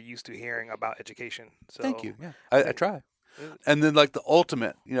not probably used to hearing about education. So thank you. Yeah, I try. And then the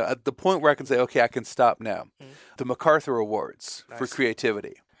ultimate, at the point where I can say, okay, I can stop now. The MacArthur Awards for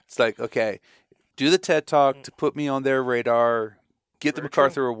creativity. It's like, okay, do the TED Talk to put me on their radar, get the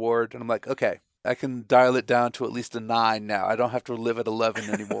MacArthur Award. And I'm like, okay, I can dial it down to at least a 9 now. I don't have to live at 11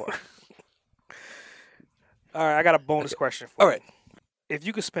 anymore. All right, I got a bonus question for you. All right. If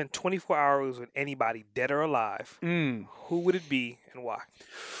you could spend 24 hours with anybody, dead or alive, who would it be and why?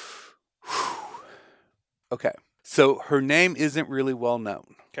 Okay. So her name isn't really well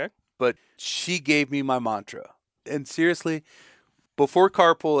known. Okay. But she gave me my mantra. And seriously, before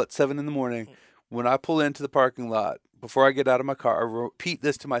carpool at 7 in the morning, when I pull into the parking lot, before I get out of my car, I repeat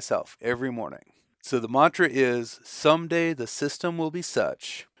this to myself every morning. So the mantra is, someday the system will be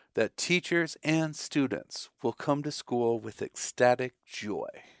such that teachers and students will come to school with ecstatic joy.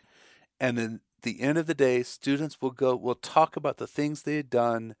 And in the end of the day, students will talk about the things they had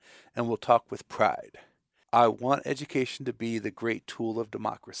done and will talk with pride. I want education to be the great tool of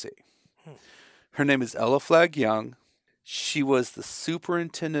democracy. Her name is Ella Flagg Young. She was the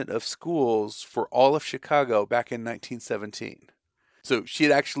superintendent of schools for all of Chicago back in 1917. So she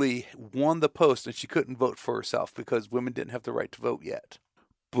had actually won the post and she couldn't vote for herself because women didn't have the right to vote yet.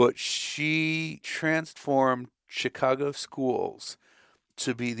 But she transformed Chicago schools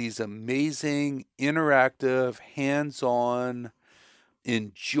to be these amazing, interactive, hands-on,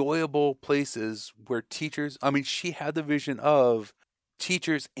 enjoyable places where teachers, she had the vision of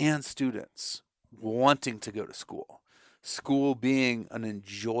teachers and students wanting to go to school being an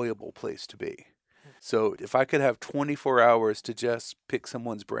enjoyable place to be. So if I could have 24 hours to just pick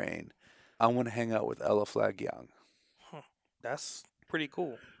someone's brain, I want to hang out with Ella Flagg Young. That's pretty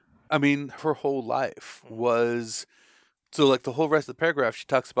cool. I mean, her whole life was, so like the whole rest of the paragraph, she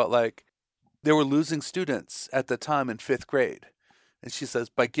talks about like they were losing students at the time in 5th grade. And she says,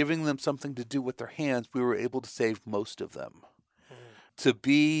 by giving them something to do with their hands, we were able to save most of them.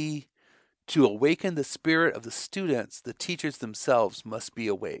 To awaken the spirit of the students, the teachers themselves must be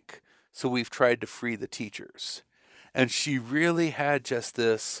awake. So we've tried to free the teachers. And she really had just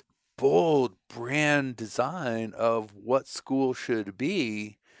this bold brand design of what school should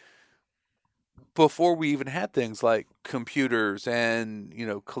be before we even had things like computers and,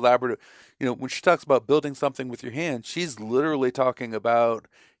 collaborative. When she talks about building something with your hands, she's literally talking about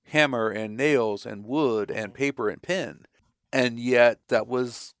hammer and nails and wood and paper and pen. And yet that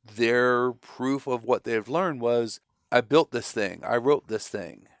was their proof of what they've learned was, I built this thing. I wrote this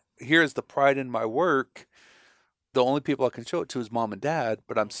thing. Here's the pride in my work. The only people I can show it to is mom and dad,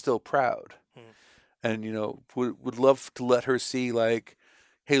 but I'm still proud. And, would love to let her see like,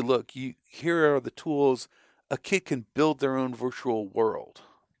 hey, look, here are the tools. A kid can build their own virtual world.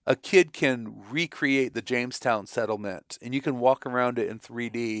 A kid can recreate the Jamestown settlement, and you can walk around it in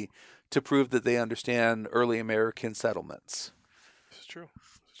 3D to prove that they understand early American settlements. It's true.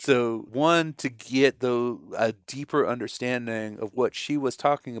 So, one, to get a deeper understanding of what she was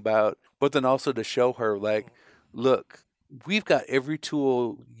talking about, but then also to show her, like, look, we've got every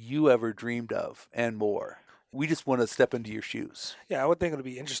tool you ever dreamed of and more. We just want to step into your shoes. Yeah, I would think it would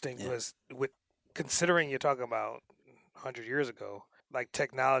be interesting was with considering you're talking about 100 years ago, like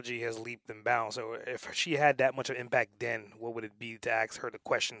technology has leaped and bounds. So if she had that much of an impact then, what would it be to ask her the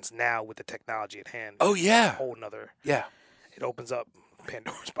questions now with the technology at hand? Oh, yeah. It's a whole nother. Yeah. It opens up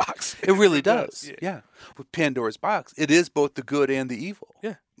Pandora's box. It really does. Yeah. With Pandora's box, it is both the good and the evil.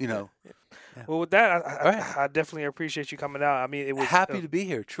 Yeah. Yeah. Well, with that, right. I definitely appreciate you coming out. I mean, it was happy to be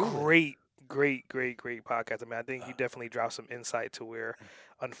here. Truly. Great podcast. I mean, I think you definitely dropped some insight to where,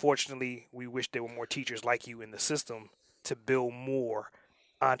 unfortunately, we wish there were more teachers like you in the system to build more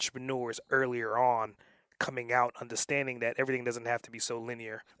entrepreneurs earlier on, coming out, understanding that everything doesn't have to be so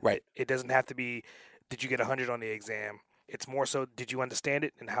linear. Right. It doesn't have to be, did you get 100 on the exam? It's more so, did you understand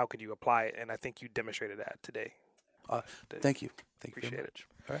it and how could you apply it? And I think you demonstrated that today. Thank you. Appreciate it.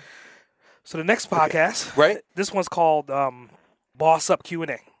 All right. So the next podcast, right? This one's called Boss Up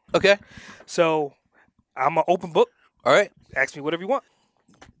Q&A. Okay. So I'm an open book. All right. Ask me whatever you want.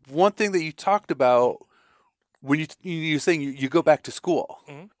 One thing that you talked about when you're saying you go back to school,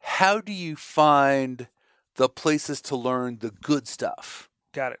 how do you find the places to learn the good stuff?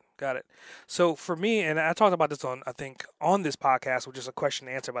 Got it. So for me, and I talked about this on this podcast, which is a question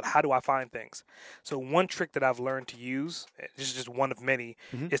and answer about how do I find things. So one trick that I've learned to use, this is just one of many,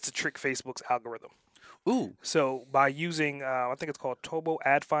 is to trick Facebook's algorithm. Ooh. So by using, I think it's called Turbo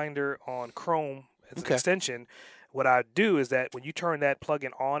Ad Finder on Chrome as an extension, what I do is that when you turn that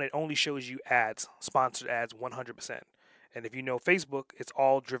plugin on, it only shows you ads, sponsored ads 100%. And if you know Facebook, it's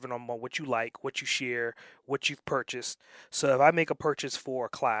all driven on what you like, what you share, what you've purchased. So if I make a purchase for a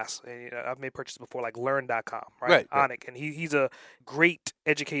class, and I've made purchases before like learn.com, right? Anik, and he's a great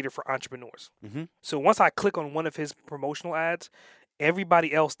educator for entrepreneurs. So once I click on one of his promotional ads,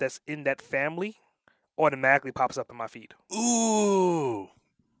 everybody else that's in that family automatically pops up in my feed. Ooh.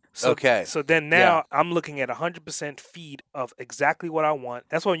 So, okay. So then now I'm looking at 100% feed of exactly what I want.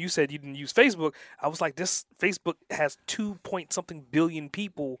 That's when you said you didn't use Facebook. I was like, this Facebook has 2-point-something billion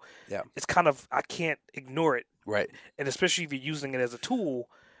people. Yeah. It's kind of, I can't ignore it. Right. And especially if you're using it as a tool.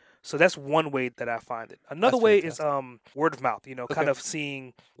 So that's one way that I find it. Another way is word of mouth, kind of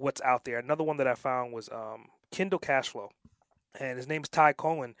seeing what's out there. Another one that I found was Kindle Cashflow. And his name's Ty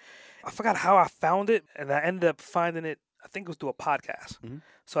Cohen. I forgot how I found it, and I ended up finding it, I think it was through a podcast.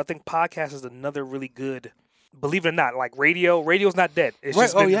 So I think podcast is another really good, believe it or not, like radio's not dead. It's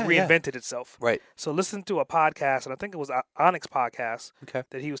just been reinvented itself. Right. So listen to a podcast, and I think it was Onyx podcast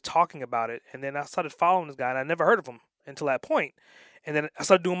that he was talking about it. And then I started following this guy, and I never heard of him until that point. And then I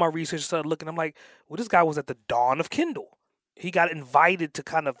started doing my research, started looking. I'm like, well, this guy was at the dawn of Kindle. He got invited to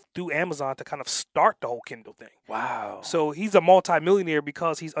kind of, through Amazon, to kind of start the whole Kindle thing. Wow. So he's a multimillionaire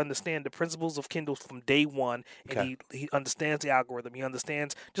because he's understands the principles of Kindle from day one, and he understands the algorithm. He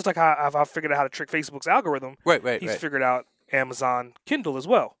understands, just like how I figured out how to trick Facebook's algorithm, he's figured out Amazon Kindle as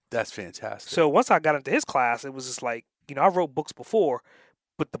well. That's fantastic. So once I got into his class, it was just like, I wrote books before,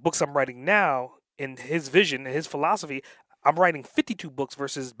 but the books I'm writing now, in his vision and his philosophy, I'm writing 52 books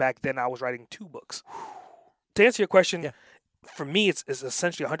versus back then I was writing 2 books. To answer your question, for me, it's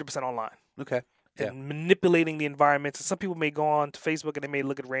essentially 100% online. Okay. And manipulating the environments. And some people may go on to Facebook and they may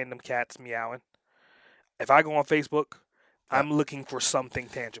look at random cats meowing. If I go on Facebook, Yeah. I'm looking for something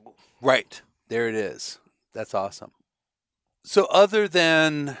tangible. Right. There it is. That's awesome. So other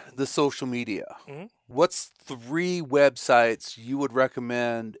than the social media, Mhm. what's 3 websites you would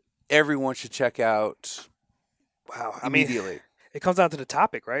recommend everyone should check out Wow. I mean, immediately? it comes down to the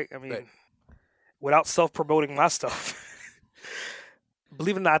topic, right? I mean, Right. without self-promoting my stuff,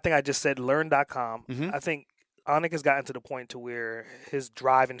 believe it or not, I think I just said learn.com. Mhm. I think Anik has gotten to the point to where his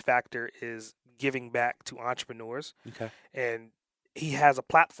driving factor is giving back to entrepreneurs. Okay. And he has a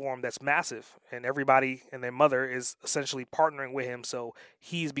platform that's massive, and everybody and their mother is essentially partnering with him. So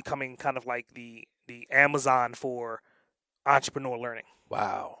he's becoming kind of like the Amazon for entrepreneur learning.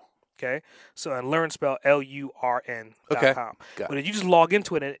 Wow. Okay, so and learn spell LURN.com. Okay. Got But it. if you just log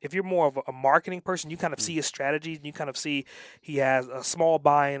into it, and if you're more of a marketing person, you kind of see his strategies, and you kind of see he has a small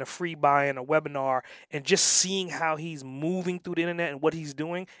buy-in, a free buy-in, a webinar, and just seeing how he's moving through the internet and what he's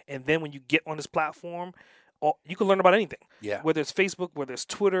doing. And then when you get on his platform, you can learn about anything. Yeah. Whether it's Facebook, whether it's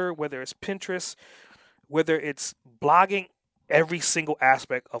Twitter, whether it's Pinterest, whether it's blogging, every single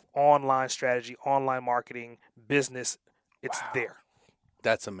aspect of online strategy, online marketing, business, it's Wow. there.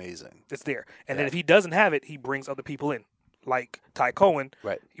 That's amazing. It's there. And Yeah. then if he doesn't have it, he brings other people in. Like Ty Cohen,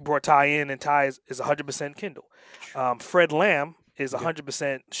 Right. he brought Ty in, and Ty is 100% Kindle. Fred Lamb is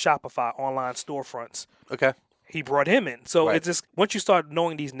 100% Shopify online storefronts. Okay. He brought him in. So Right. it's just, once you start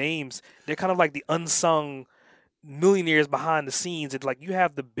knowing these names, they're kind of like the unsung millionaires behind the scenes. It's like you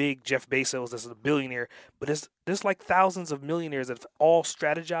have the big Jeff Bezos that's a billionaire, but there's like thousands of millionaires that have all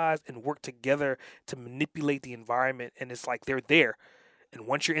strategized and worked together to manipulate the environment, and it's like they're there. And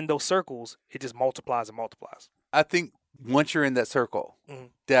once you're in those circles, it just multiplies and multiplies. I think once you're in that circle, Mhm.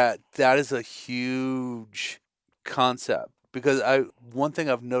 that is a huge concept, because one thing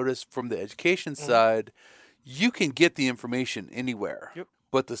I've noticed from the education side, you can get the information anywhere. Yep.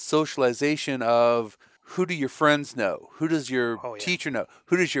 But the socialization of who do your friends know? Who does your Oh, yeah. teacher know?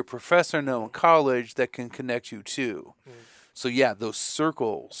 Who does your professor know in college that can connect you to? So yeah, those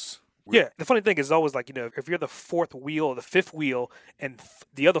circles. Yeah, the funny thing is always like, if you're the fourth wheel or the fifth wheel and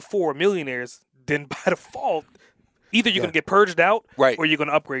the other 4 are millionaires, then by default, either you're going to get purged out Right. or you're going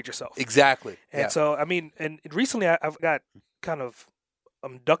to upgrade yourself. Exactly. And yeah. so, I mean, and recently I've got kind of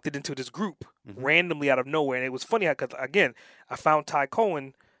inducted into this group randomly out of nowhere. And it was funny because, again, I found Ty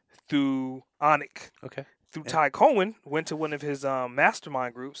Cohen through Anik. Okay. Through Ty Cohen, went to one of his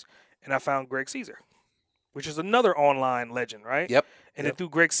mastermind groups, and I found Greg Caesar, which is another online legend, right? Yep. And then through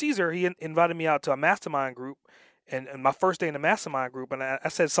Greg Caesar, he invited me out to a mastermind group. And my first day in the mastermind group, and I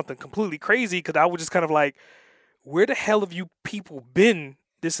said something completely crazy because I was just kind of like, where the hell have you people been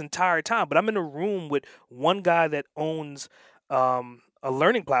this entire time? But I'm in a room with one guy that owns a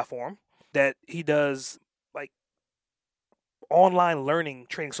learning platform that he does like online learning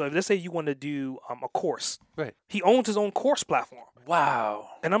training. So if let's say you want to do a course, Right. he owns his own course platform. Wow.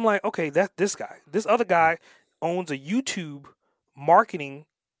 And I'm like, okay, that's this guy. This other guy owns a YouTube marketing,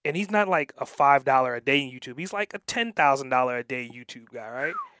 and he's not like a $5 a day in YouTube. He's like a $10,000 a day YouTube guy,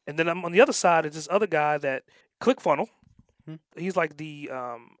 right? And then I'm on the other side is this other guy that ClickFunnels. He's like the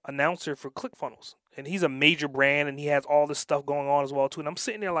announcer for ClickFunnels, and he's a major brand, and he has all this stuff going on as well too. And I'm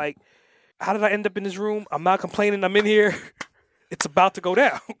sitting there like, how did I end up in this room? I'm not complaining. I'm in here. It's about to go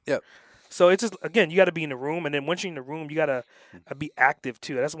down. Yep. So it's just, again, you got to be in the room, and then once you're in the room, you got to be active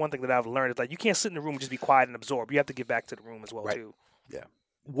too. That's one thing that I've learned. It's like you can't sit in the room and just be quiet and absorb. You have to get back to the room as well Right. too. Yeah.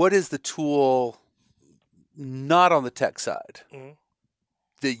 What is the tool, not on the tech side,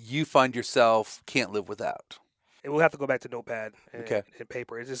 that you find yourself can't live without? We'll have to go back to Notepad and, Okay. and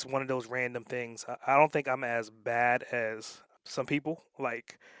paper. It's just one of those random things. I don't think I'm as bad as some people.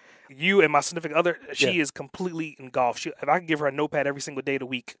 Like you and my significant other, she is completely engulfed. If I could give her a notepad every single day of the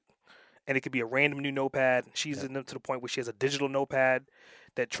week, and it could be a random new notepad, she's in them to the point where she has a digital notepad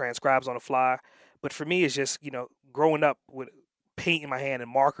that transcribes on the fly. But for me, it's just, growing up with paint in my hand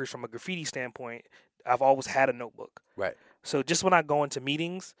and markers from a graffiti standpoint, I've always had a notebook. Right. So just when I go into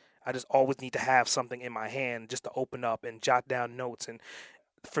meetings, I just always need to have something in my hand just to open up and jot down notes. And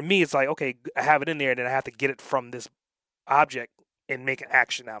for me, it's like, okay, I have it in there, and then I have to get it from this object and make an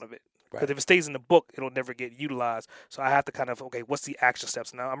action out of it. Because if it stays in the book, it'll never get utilized. So I have to kind of, okay, what's the action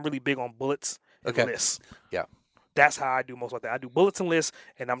steps? Now, I'm really big on bullets and lists. Yeah. That's how I do most of that. I do bullets and lists,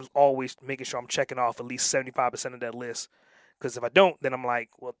 and I'm always making sure I'm checking off at least 75% of that list. Because if I don't, then I'm like,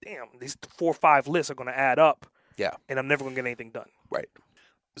 well, damn, these 4 or 5 lists are going to add up. Yeah. And I'm never going to get anything done. Right.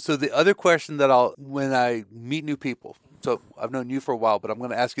 So the other question that when I meet new people, so I've known you for a while, but I'm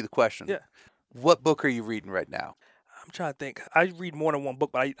going to ask you the question. Yeah. What book are you reading right now? I'm trying to think. I read more than one book,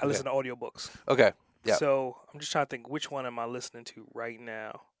 but I listen to audiobooks. Okay. Yeah. So I'm just trying to think, which one am I listening to right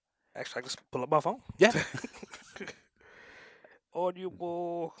now? Actually, I just pull up my phone. Yeah.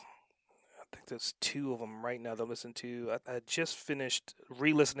 Audible. I think there's 2 of them right now to listen to. I just finished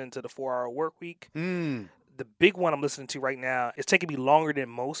re-listening to the 4-Hour Workweek. The big one I'm listening to right now, it's taking me longer than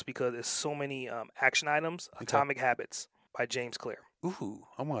most because there's so many action items. Okay. Atomic Habits by James Clear. Ooh,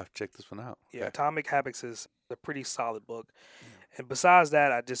 I'm going to have to check this one out. Yeah, okay. Atomic Habits is a pretty solid book. And besides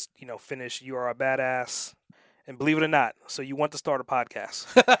that, I just, finished You Are a Badass. And believe it or not, so you want to start a podcast.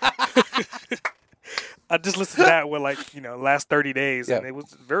 I just listened to that with last 30 days, and it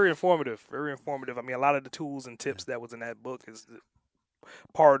was very informative, very informative. I mean, a lot of the tools and tips that was in that book is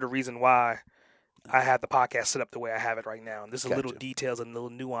part of the reason why I have the podcast set up the way I have it right now. And this is little details and little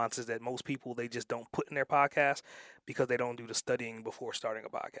nuances that most people, they just don't put in their podcast because they don't do the studying before starting a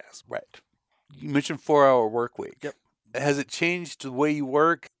podcast. Right. You mentioned 4-Hour Workweek. Yep. Has it changed the way you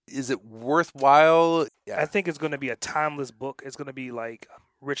work? Is it worthwhile? Yeah. I think it's going to be a timeless book. It's going to be like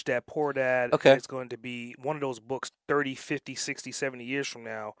Rich Dad, Poor Dad. Okay. It's going to be one of those books 30, 50, 60, 70 years from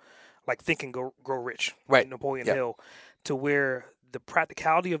now, like Think and Grow Rich, right? Napoleon Hill, to where the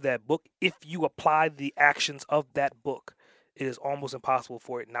practicality of that book, if you apply the actions of that book, it is almost impossible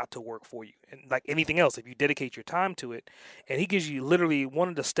for it not to work for you. And like anything else, if you dedicate your time to it, and he gives you literally one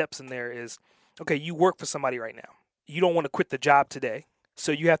of the steps in there is, okay, you work for somebody right now. You don't want to quit the job today.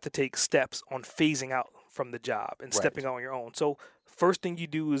 So you have to take steps on phasing out from the job and stepping out on your own. So first thing you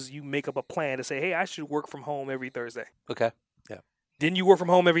do is you make up a plan to say, hey, I should work from home every Thursday. Okay. Yeah. Then you work from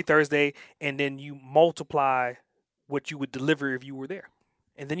home every Thursday, and then you multiply what you would deliver if you were there.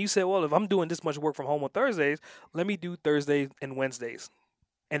 And then you say, well, if I'm doing this much work from home on Thursdays, let me do Thursdays and Wednesdays.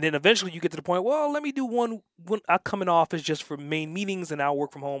 And then eventually you get to the point, well, let me do one when I come in office just for main meetings, and I'll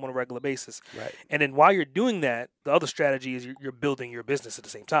work from home on a regular basis. Right. And then while you're doing that, the other strategy is you're building your business at the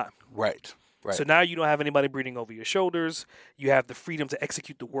same time. Right. Right. So now you don't have anybody breathing over your shoulders. You have the freedom to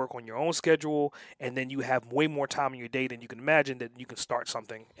execute the work on your own schedule, and then you have way more time in your day than you can imagine that you can start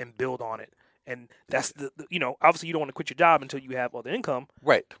something and build on it. And that's obviously you don't want to quit your job until you have other income.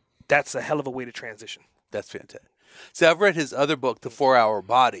 Right. That's a hell of a way to transition. That's fantastic. See, I've read his other book, The 4-Hour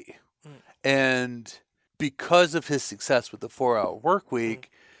Body, and because of his success with the 4-Hour Workweek,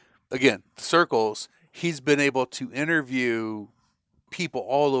 again, the circles, he's been able to interview people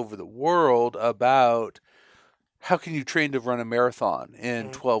all over the world about how can you train to run a marathon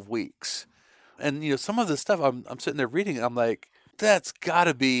in 12 weeks. And, some of the stuff I'm sitting there reading, and I'm like, that's got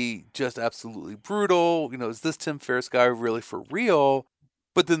to be just absolutely brutal. Is this Tim Ferriss guy really for real?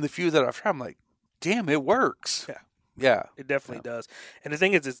 But then the few that I've tried, I'm like, damn, it works. Yeah. Yeah. It definitely does. And the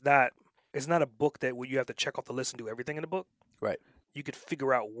thing is, it's not a book that you have to check off the list and do everything in the book. Right. You could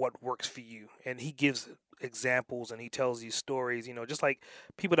figure out what works for you. And he gives examples and he tells you stories, just like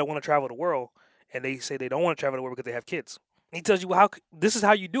people that want to travel the world and they say they don't want to travel the world because they have kids. And he tells you this is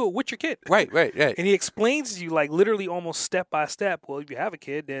how you do it with your kid. Right. And he explains to you like literally almost step by step. Well, if you have a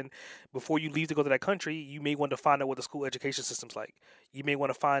kid, then before you leave to go to that country, you may want to find out what the school education system's like. You may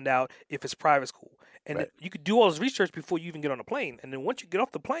want to find out if it's private school. And you could do all this research before you even get on a plane. And then once you get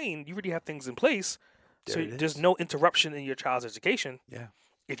off the plane, you already have things in place. There's no interruption in your child's education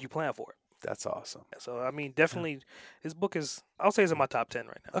if you plan for it. That's awesome. So, I mean, definitely, his book I'll say it's in my top 10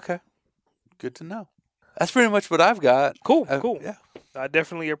 right now. Okay. Good to know. That's pretty much what I've got. Cool. Yeah. I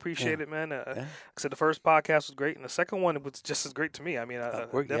definitely appreciate it, man. Like I said, the first podcast was great, and the second one was just as great to me. I mean, I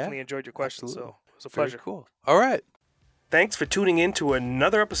definitely enjoyed your questions, so it was a pleasure. Very cool. All right. Thanks for tuning in to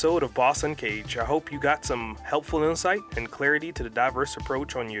another episode of Boss Uncaged. I hope you got some helpful insight and clarity to the diverse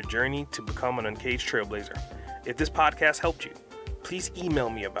approach on your journey to become an uncaged trailblazer. If this podcast helped you, please email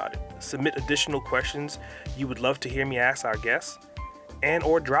me about it. Submit additional questions you would love to hear me ask our guests, and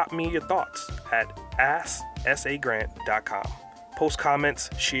or drop me your thoughts at asksagrant.com. Post comments,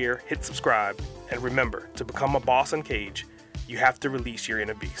 share, hit subscribe, and remember, to become a boss uncaged, you have to release your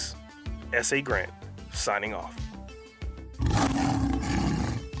inner beast. S.A. Grant, signing off.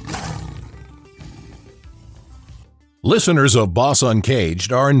 Listeners of Boss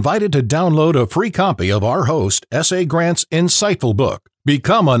Uncaged are invited to download a free copy of our host, S.A. Grant's insightful book,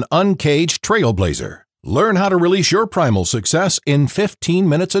 Become an Uncaged Trailblazer. Learn how to release your primal success in 15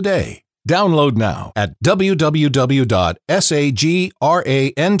 minutes a day. Download now at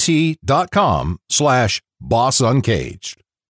www.sagrant.com/bossuncaged.